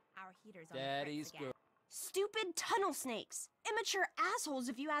 Our heater's on Daddy's girl. Stupid tunnel snakes! Immature assholes,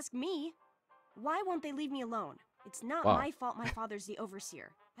 if you ask me. Why won't they leave me alone? It's not my fault my father's the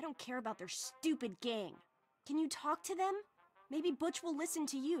overseer. I don't care about their stupid gang. Can you talk to them? Maybe Butch will listen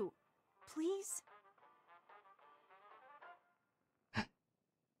to you. Please?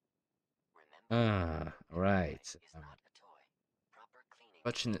 Right.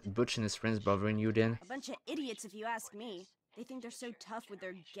 Butch and his friends bothering you then? A bunch of idiots, if you ask me. They think they're so tough with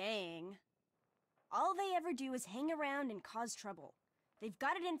their gang. All they ever do is hang around and cause trouble. They've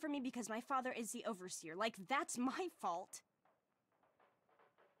got it in for me because my father is the overseer. Like, that's my fault.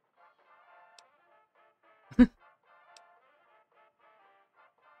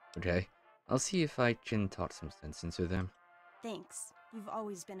 Okay. I'll see if I can talk some sense into them. Thanks. You've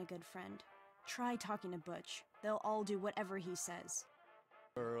always been a good friend. Try talking to Butch. They'll all do whatever he says.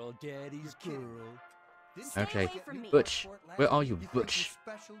 Girl, Daddy's girl. Okay, Butch. Where are you, Butch?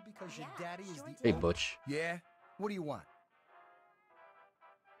 Hey, Butch. Yeah? What do you want?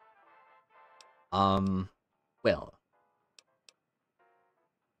 Well.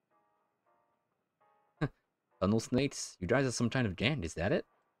 Tunnel snakes? You guys are some kind of gang, is that it?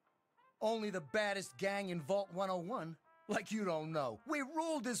 Only the baddest gang in Vault 101? Like you don't know. We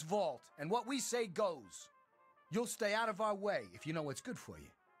rule this vault, and what we say goes. You'll stay out of our way if you know what's good for you.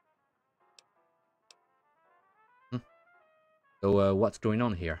 So, what's going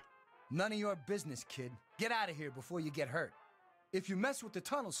on here? None of your business, kid. Get out of here before you get hurt. If you mess with the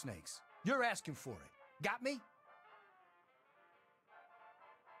tunnel snakes, you're asking for it. Got me?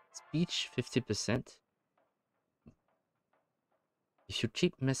 Speech 50%. If you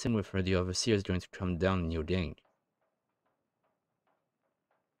keep messing with her, the overseer is going to come down in your gang.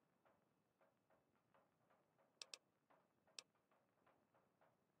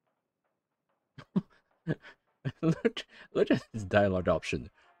 Look at this dialogue option.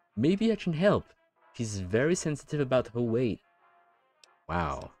 Maybe I can help. She's very sensitive about her weight.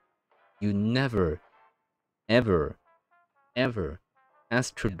 Wow. You never, ever, ever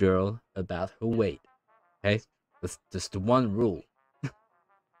ask your girl about her weight. Okay? That's just the one rule.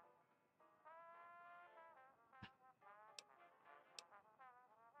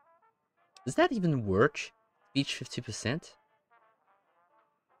 Does that even work? Speech 50%?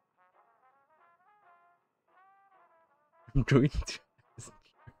 I'm going to...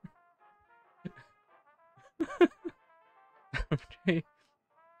 Okay.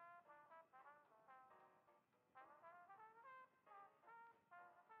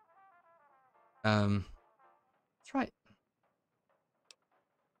 That's right.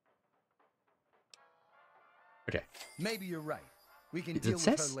 Okay. Maybe you're right. We can deal with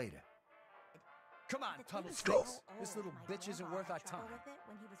her later. Come on, tunnel snakes. This little bitch isn't worth our time.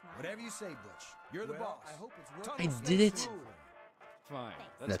 Whatever you say, Butch. You're the boss. I hope it's worth I did it. Fine.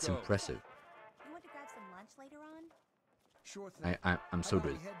 That's impressive. You want to grab some lunch later on? Sure thing. I'm so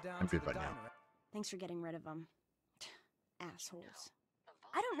good. I'm good right now. Thanks for getting rid of them. Assholes.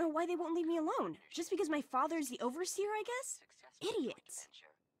 I don't know why they won't leave me alone. Just because my father's the overseer, I guess? Idiots.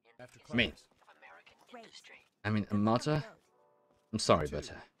 I mean, Amata, I'm sorry, but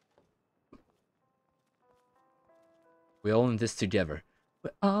we're all in this together.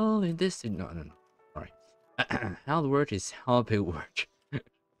 We're all in this. No. Sorry. How the word is help it work.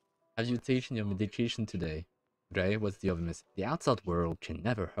 Have you taken your medication today? Okay, what's the other miss? The outside world can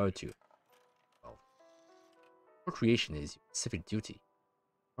never hurt you. Well, procreation is your civic duty.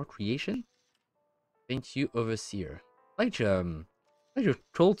 Procreation? Thank you, overseer. Like your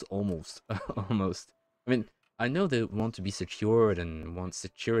trolls almost. Almost. I mean, I know they want to be secured and want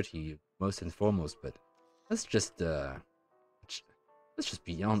security most and foremost, but that's just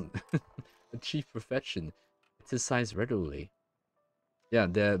beyond achieve perfection. Exercise regularly. Yeah,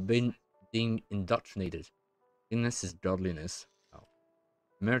 they're being indoctrinated. Goodness is godliness. Oh.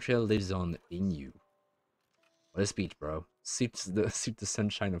 America lives on in you. What a speech, bro. Seep the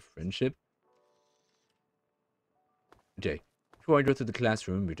sunshine of friendship. Okay. Before I go to the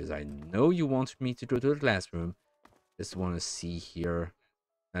classroom, because I know you want me to go to the classroom, just want to see here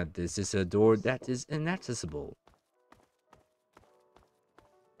that this is a door that is inaccessible.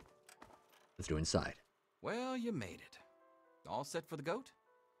 Let's go inside. Well, you made it. All set for the goat?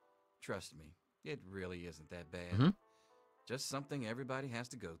 Trust me, it really isn't that bad. Just something everybody has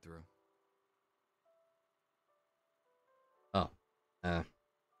to go through. Oh.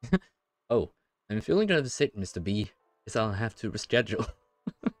 Oh, I'm feeling kind of sick, Mr. B. Guess I'll have to reschedule.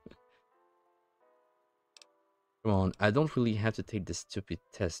 Come on, I don't really have to take this stupid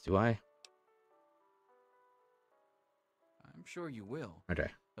test, do I? I'm sure you will. Okay.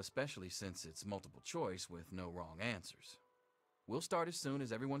 Especially since it's multiple choice with no wrong answers. We'll start as soon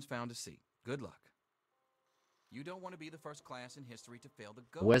as everyone's found a seat. Good luck. You don't want to be the first class in history to fail the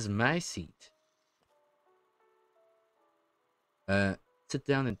GOAT. Where's my seat? Sit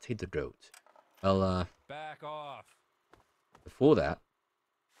down and take the GOAT. Well, back off. Before that,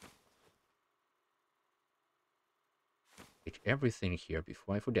 take everything here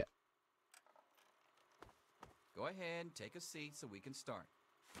before I forget. Go ahead, take a seat so we can start.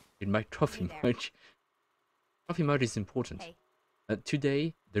 In my trophy merch. Trophy merch is important. Hey.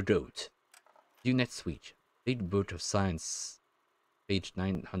 Today, the GOAT. Due next week. Big Book of Science, page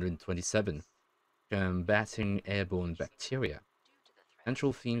 927. Combating airborne bacteria.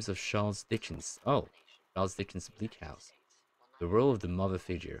 Central themes of Charles Dickens. Oh, Charles Dickens' Bleak House. The role of the mother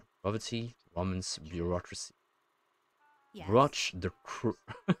figure. Poverty, romance, bureaucracy. Yes. Watch the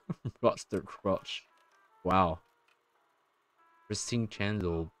crotch. Wow. Christine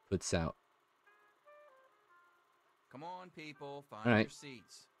Chandler puts out. Come on, people, find All right. your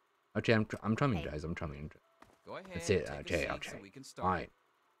seats. Okay, I'm coming, guys. I'm coming. Go ahead. That's it. Take Okay. a seat so we can start. Fine.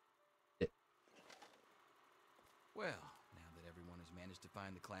 Well, now that everyone has managed to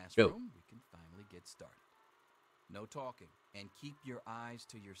find the classroom, we can finally get started. No talking, and keep your eyes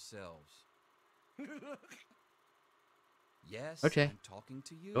to yourselves. Yes, Okay. I'm talking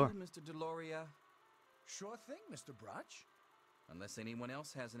to you, Sure. Mr. Deloria. Sure thing, Mr. Brotch. Unless anyone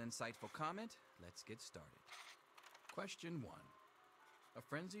else has an insightful comment, let's get started. Question 1. A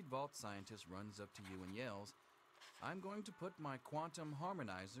frenzied vault scientist runs up to you and yells, "I'm going to put my quantum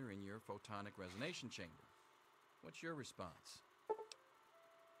harmonizer in your photonic resonation chamber." What's your response?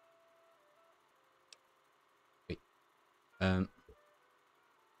 Wait.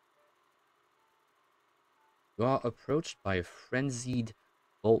 You are approached by a frenzied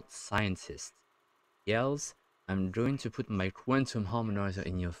vault scientist. Yells, "I'm going to put my quantum harmonizer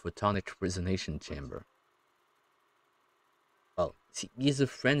in your photonic resonation chamber." Well, see, he's a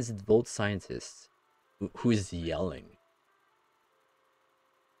frenzied vault scientist who is yelling.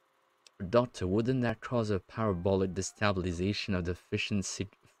 Doctor, wouldn't that cause a parabolic destabilization of the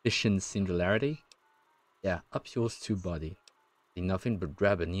fission singularity? Yeah, up yours too, buddy. Did nothing but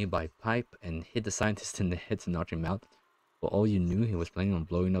grab a nearby pipe and hit the scientist in the head to knock him out. For all you knew, he was planning on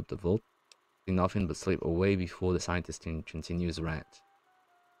blowing up the vault. Did nothing but slip away before the scientist can continue his rant.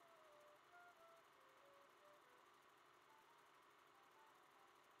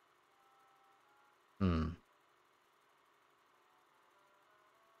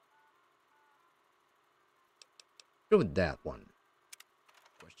 Go with that one.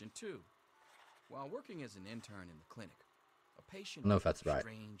 Question 2. While working as an intern in the clinic, a patient No, with that's a right.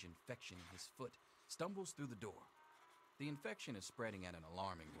 strange infection in his foot stumbles through the door. The infection is spreading at an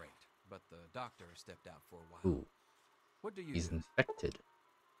alarming rate, but the doctor has stepped out for a while. Ooh. What do you He's do? infected.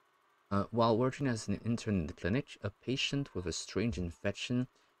 While working as an intern in the clinic, a patient with a strange infection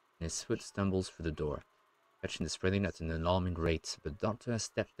in his foot stumbles through the door. Infection is spreading at an alarming rate, but the doctor has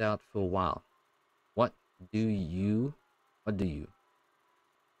stepped out for a while. What do you?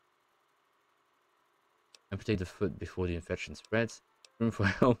 Amputate the foot before the infection spreads. Room for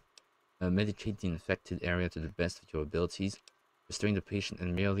help. Medicate the infected area to the best of your abilities. Restrain the patient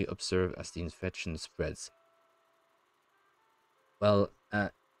and merely observe as the infection spreads. Well,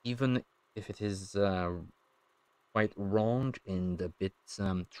 even if it is quite wrong and a bit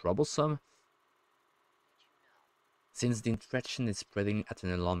troublesome, since the infection is spreading at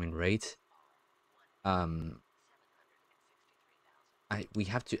an alarming rate, we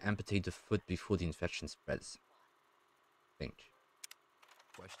have to amputate the foot before the infection spreads. I think.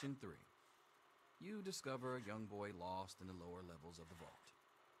 Question 3. You discover a young boy lost in the lower levels of the vault.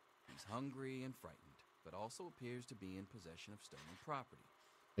 He's hungry and frightened, but also appears to be in possession of stolen property.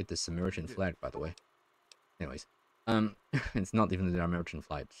 It's the Samaritan flag, by the way. Anyways, it's not even the American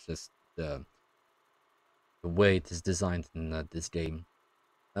flag. It's just the way it is designed in this game.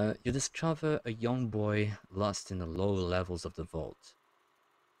 You discover a young boy lost in the lower levels of the vault.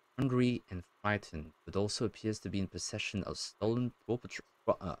 Hungry and frightened, but also appears to be in possession of stolen property.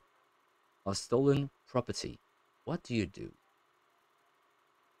 What do you do?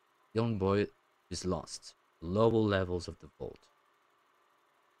 Young boy is lost. Lower levels of the vault.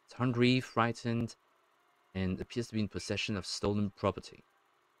 It's hungry, frightened, and appears to be in possession of stolen property.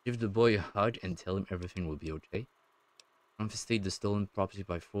 Give the boy a hug and tell him everything will be okay. Confiscate the stolen property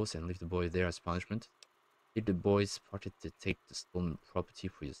by force and leave the boy there as punishment. Leave the boy's pocket to take the stolen property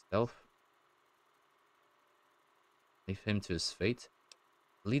for yourself. Leave him to his fate.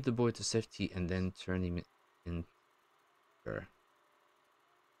 Lead the boy to safety and then turn him enter.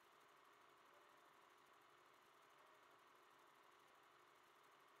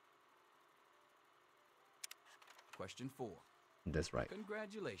 Question 4. That's right.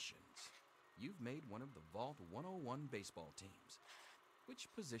 Congratulations. You've made one of the Vault 101 baseball teams. Which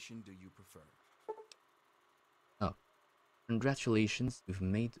position do you prefer? Oh. Congratulations, you've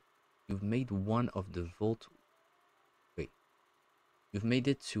made one of the Vault. Wait. You've made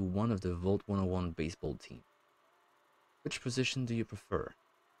it to one of the Vault 101 baseball team. Which position do you prefer?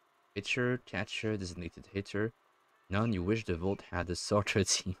 Pitcher, catcher, designated hitter? None. You wish the Vault had a soccer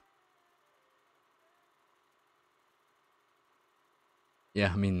team.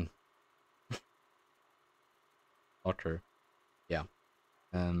 Yeah, I mean, soccer. Yeah.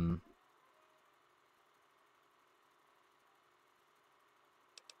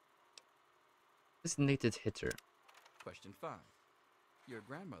 Designated hitter. Question 5. Your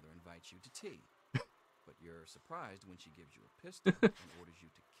grandmother invites you to tea, but you're surprised when she gives you a pistol and orders you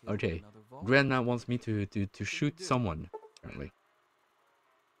to kill another Vault. Grandma wants me to shoot someone, apparently.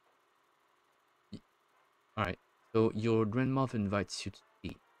 Alright, so your grandmother invites you to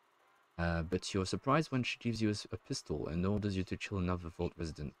tea, but you're surprised when she gives you a pistol and orders you to kill another Vault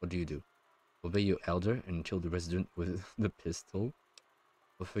resident. What do? Obey your elder and kill the resident with the pistol?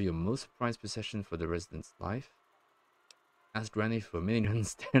 Offer your most prized possession for the resident's life? Ask Granny for a minigun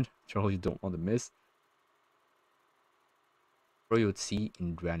instead, after all you don't want to miss? Throw your tea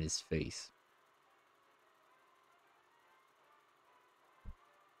in Granny's face.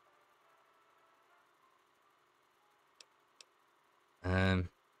 I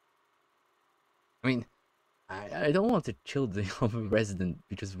mean, I don't want to kill the other resident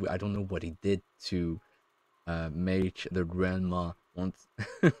because I don't know what he did to make the grandma want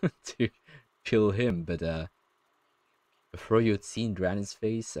to kill him, but throw your tea in Granny's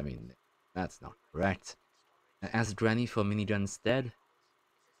face? I mean, that's not correct. Ask Granny for a minigun instead?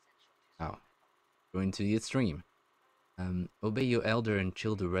 Oh, going to the extreme. Obey your elder and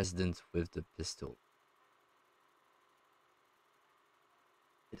kill the resident with the pistol.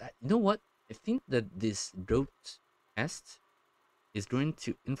 You know what? I think that this GOAT test is going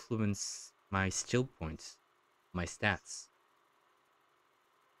to influence my skill points, my stats.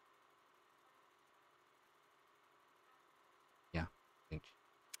 Yeah, I think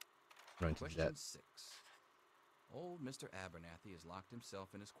I'm going to do that. Question 6. Old Mr. Abernathy has locked himself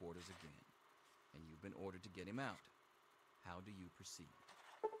in his quarters again, and you've been ordered to get him out. How do you proceed?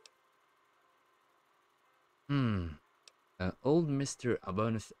 Old Mr.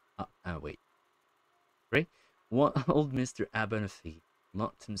 Abernathy. Wait. Right? Old Mr. Abernathy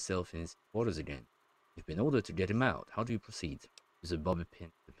locked himself in his quarters again. You've been ordered to get him out. How do you proceed? Use a bobby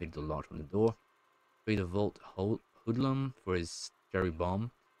pin to pick the lock on the door. Trade a Vault hoodlum for his cherry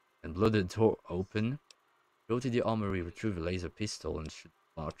bomb, and blow the door open. Go to the armory, retrieve a laser pistol, and shoot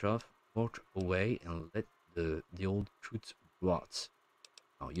the lock off. Walk away and let the old truth rot.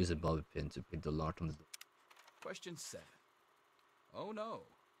 I'll use a bobby pin to pick the lock on the door. Question 7. Oh no,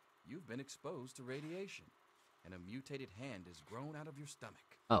 you've been exposed to radiation, and a mutated hand has grown out of your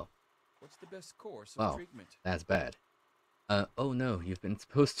stomach. Oh. What's the best course of treatment? That's bad. Oh no, you've been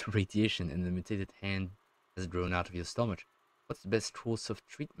exposed to radiation and the mutated hand has grown out of your stomach. What's the best course of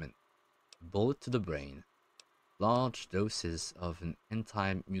treatment? A bullet to the brain. Large doses of an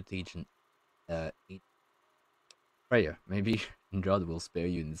anti-mutation prayer. Maybe God will spare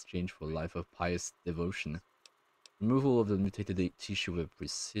you in exchange for a life of pious devotion. Removal of the mutated tissue with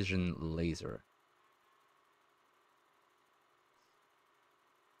precision laser.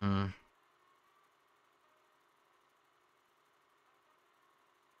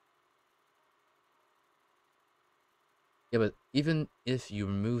 Yeah, but even if you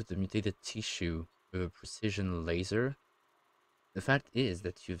remove the mutated tissue with a precision laser, the fact is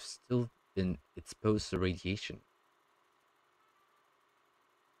that you've still been exposed to radiation.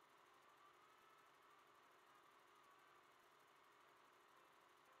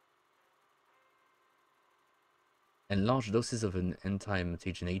 And large doses of an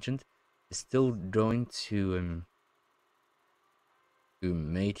anti-mutagen agent is still going to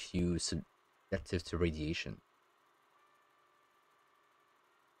make you susceptible to radiation.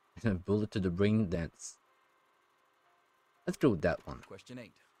 And a bullet to the brain, let's go with that one. Question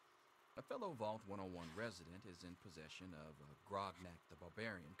 8. A fellow Vault 101 resident is in possession of a Grognak the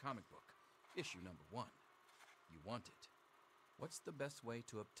Barbarian comic book, issue number 1. You want it. What's the best way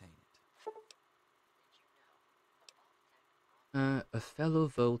to obtain it? A fellow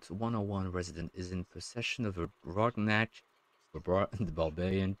Vault 101 resident is in possession of a Grognak the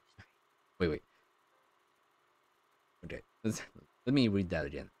Barbarian. Wait. Okay, let me read that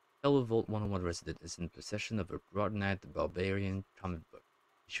again. fellow Vault 101 resident is in possession of a Grodnat the Barbarian comic book,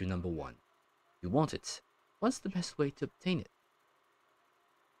 issue number 1. You want it. What's the best way to obtain it?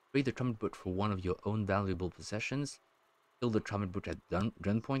 Trade the comic book for one of your own valuable possessions. Steal the comic book at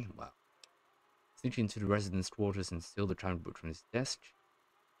gunpoint. Wow. Sneak into the resident's quarters and steal the comic book from his desk.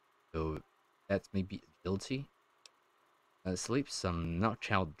 So that's maybe agility. Sleep, some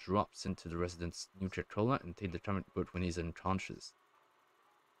nutchild drops into the resident's Nutra-Cola and take the comic book when he's unconscious.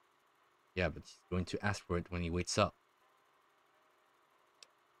 Yeah, but he's going to ask for it when he wakes up.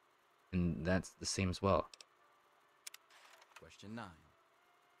 And that's the same as well. Question 9.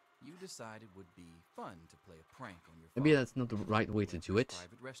 You decided it would be fun to play a prank on your Maybe that's not the right way to do it.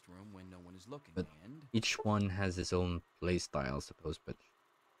 Private restroom when no one is looking, but and each one has its own play style, I suppose. But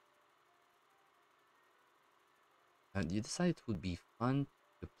you decided it would be fun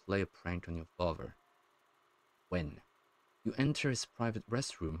to play a prank on your father. When you enter his private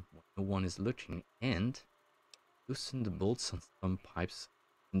restroom when no one is looking and loosen the bolts on some pipes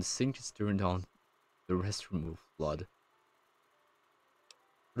and the sink is turned on, the restroom will flood.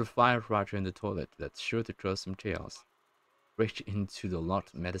 Put a firefighter in the toilet that's sure to cause some chaos. Break into the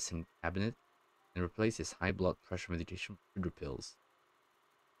locked medicine cabinet and replace his high blood pressure medication with sugar pills.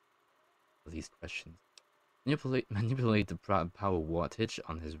 For these questions. Manipulate the power wattage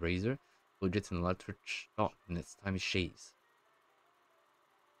on his razor will get an electric shock the next time he shaves.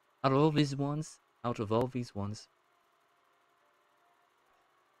 Out of all these ones,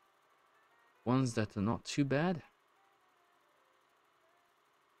 ones that are not too bad.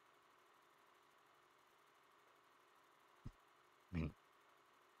 I mean,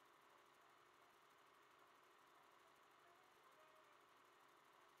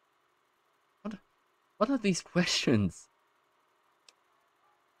 what are these questions?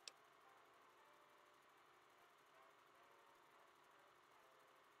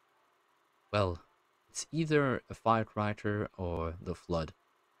 Well, it's either a firefighter or the flood.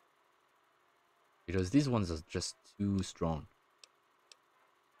 Because these ones are just too strong.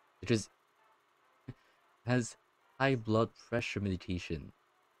 Because it has high blood pressure medication.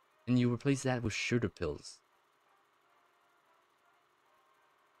 And you replace that with sugar pills.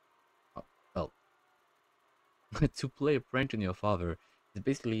 Oh, well. To play a prank on your father is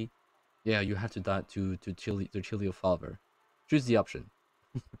basically, yeah, you have to die to kill your father. Choose the option.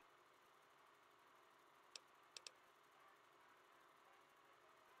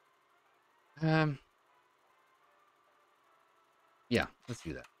 Yeah, let's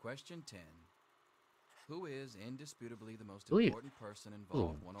do that. Question 10. Who is indisputably the most important person in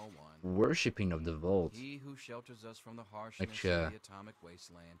Vault 101? Worshipping of the Vault. He who shelters us from the harshness of the atomic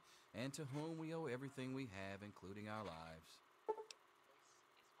wasteland, and to whom we owe everything we have, including our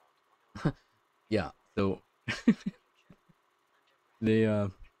lives. Yeah, so they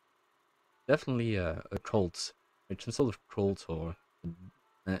definitely a cult, like some sort of cult or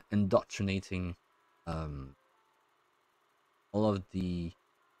indoctrinating all of the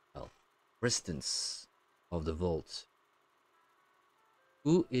residents of the Vault.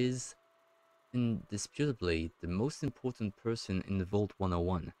 Who is indisputably the most important person in the Vault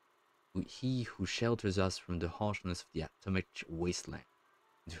 101? He who shelters us from the harshness of the atomic wasteland,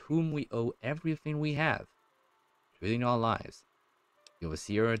 to whom we owe everything we have, including our lives. The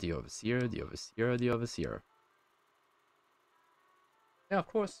Overseer, the Overseer, the Overseer, the Overseer. Yeah, of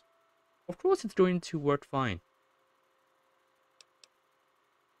course. Of course it's going to work fine.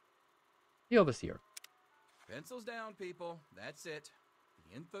 The Overseer. Pencils down, people. That's it.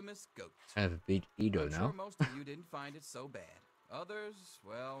 The infamous goat. I have a big ego now. I'm sure most of you didn't find it so bad. Others,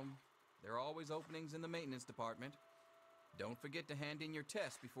 well, there are always openings in the maintenance department. Don't forget to hand in your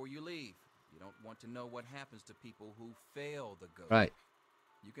test before you leave. You don't want to know what happens to people who fail the goat. Right.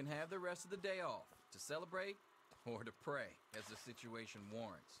 You can have the rest of the day off to celebrate or to pray, as the situation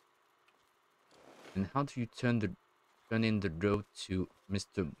warrants. And how do you turn in the goat to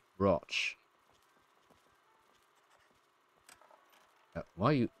Mr. Broch?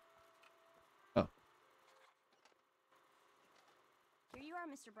 Why you? Oh. Here you are,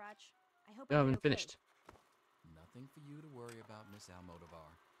 Mr. Broch. I hope I haven't finished. Nothing for you to worry about, Miss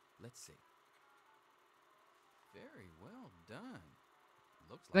Almodovar. Let's see. Very well done.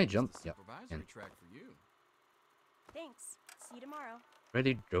 Looks like it's the supervisory track for you. Thanks. See you tomorrow.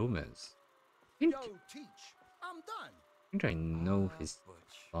 Freddy Gomez. Yo, teach. I'm done. I think I know his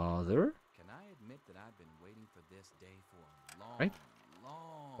father. Can I admit that I've been waiting for this day for a long, right?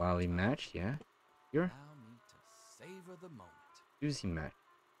 long Wily match, yeah. Here. Allow me to savor the moment. Juicy match.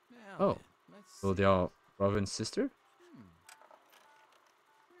 Now oh, so they are brother and sister?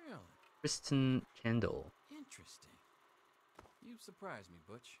 Really? Kristen Kendall. Interesting. You've surprised me,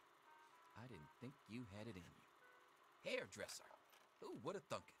 Butch. I didn't think you had it in you. Hairdresser. Who would have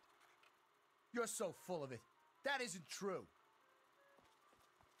thunk it? You're so full of it. That isn't true.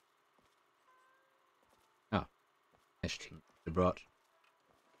 Oh. The brought.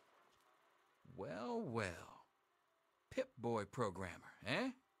 Well, well. Pip-Boy programmer, eh?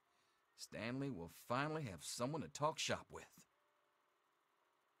 Stanley will finally have someone to talk shop with.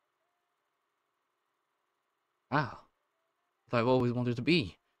 Wow. What I've always wanted to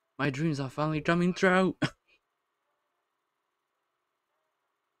be. My dreams are finally coming true.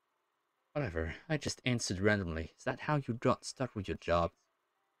 Whatever, I just answered randomly. Is that how you got stuck with your job?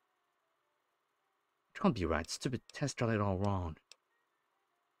 It can't be right. Stupid test got it all wrong.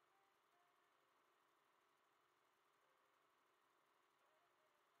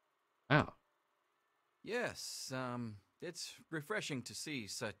 Oh. Yes, it's refreshing to see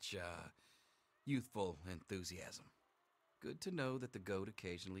such, youthful enthusiasm. Good to know that the goat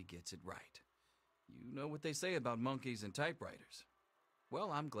occasionally gets it right. You know what they say about monkeys and typewriters.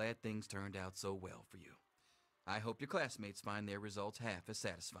 Well, I'm glad things turned out so well for you. I hope your classmates find their results half as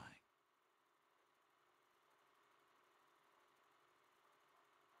satisfying.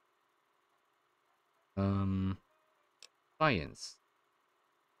 Science.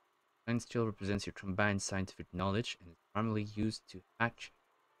 Science still represents your combined scientific knowledge and is primarily used to hack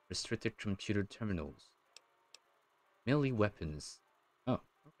restricted computer terminals. Melee weapons. Oh,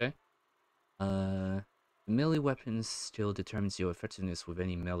 okay. Melee weapons still determines your effectiveness with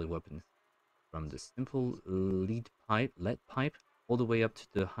any melee weapon, from the simple lead pipe, all the way up to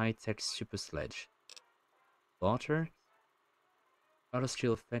the high-tech super sledge. Barter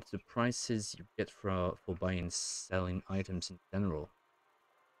still affects the prices you get for buying and selling items in general.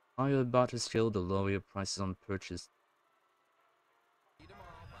 Higher barter skill, the lower your prices on purchase.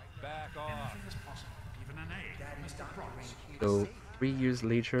 Back off. Even an A. So 3 years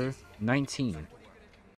later, 19.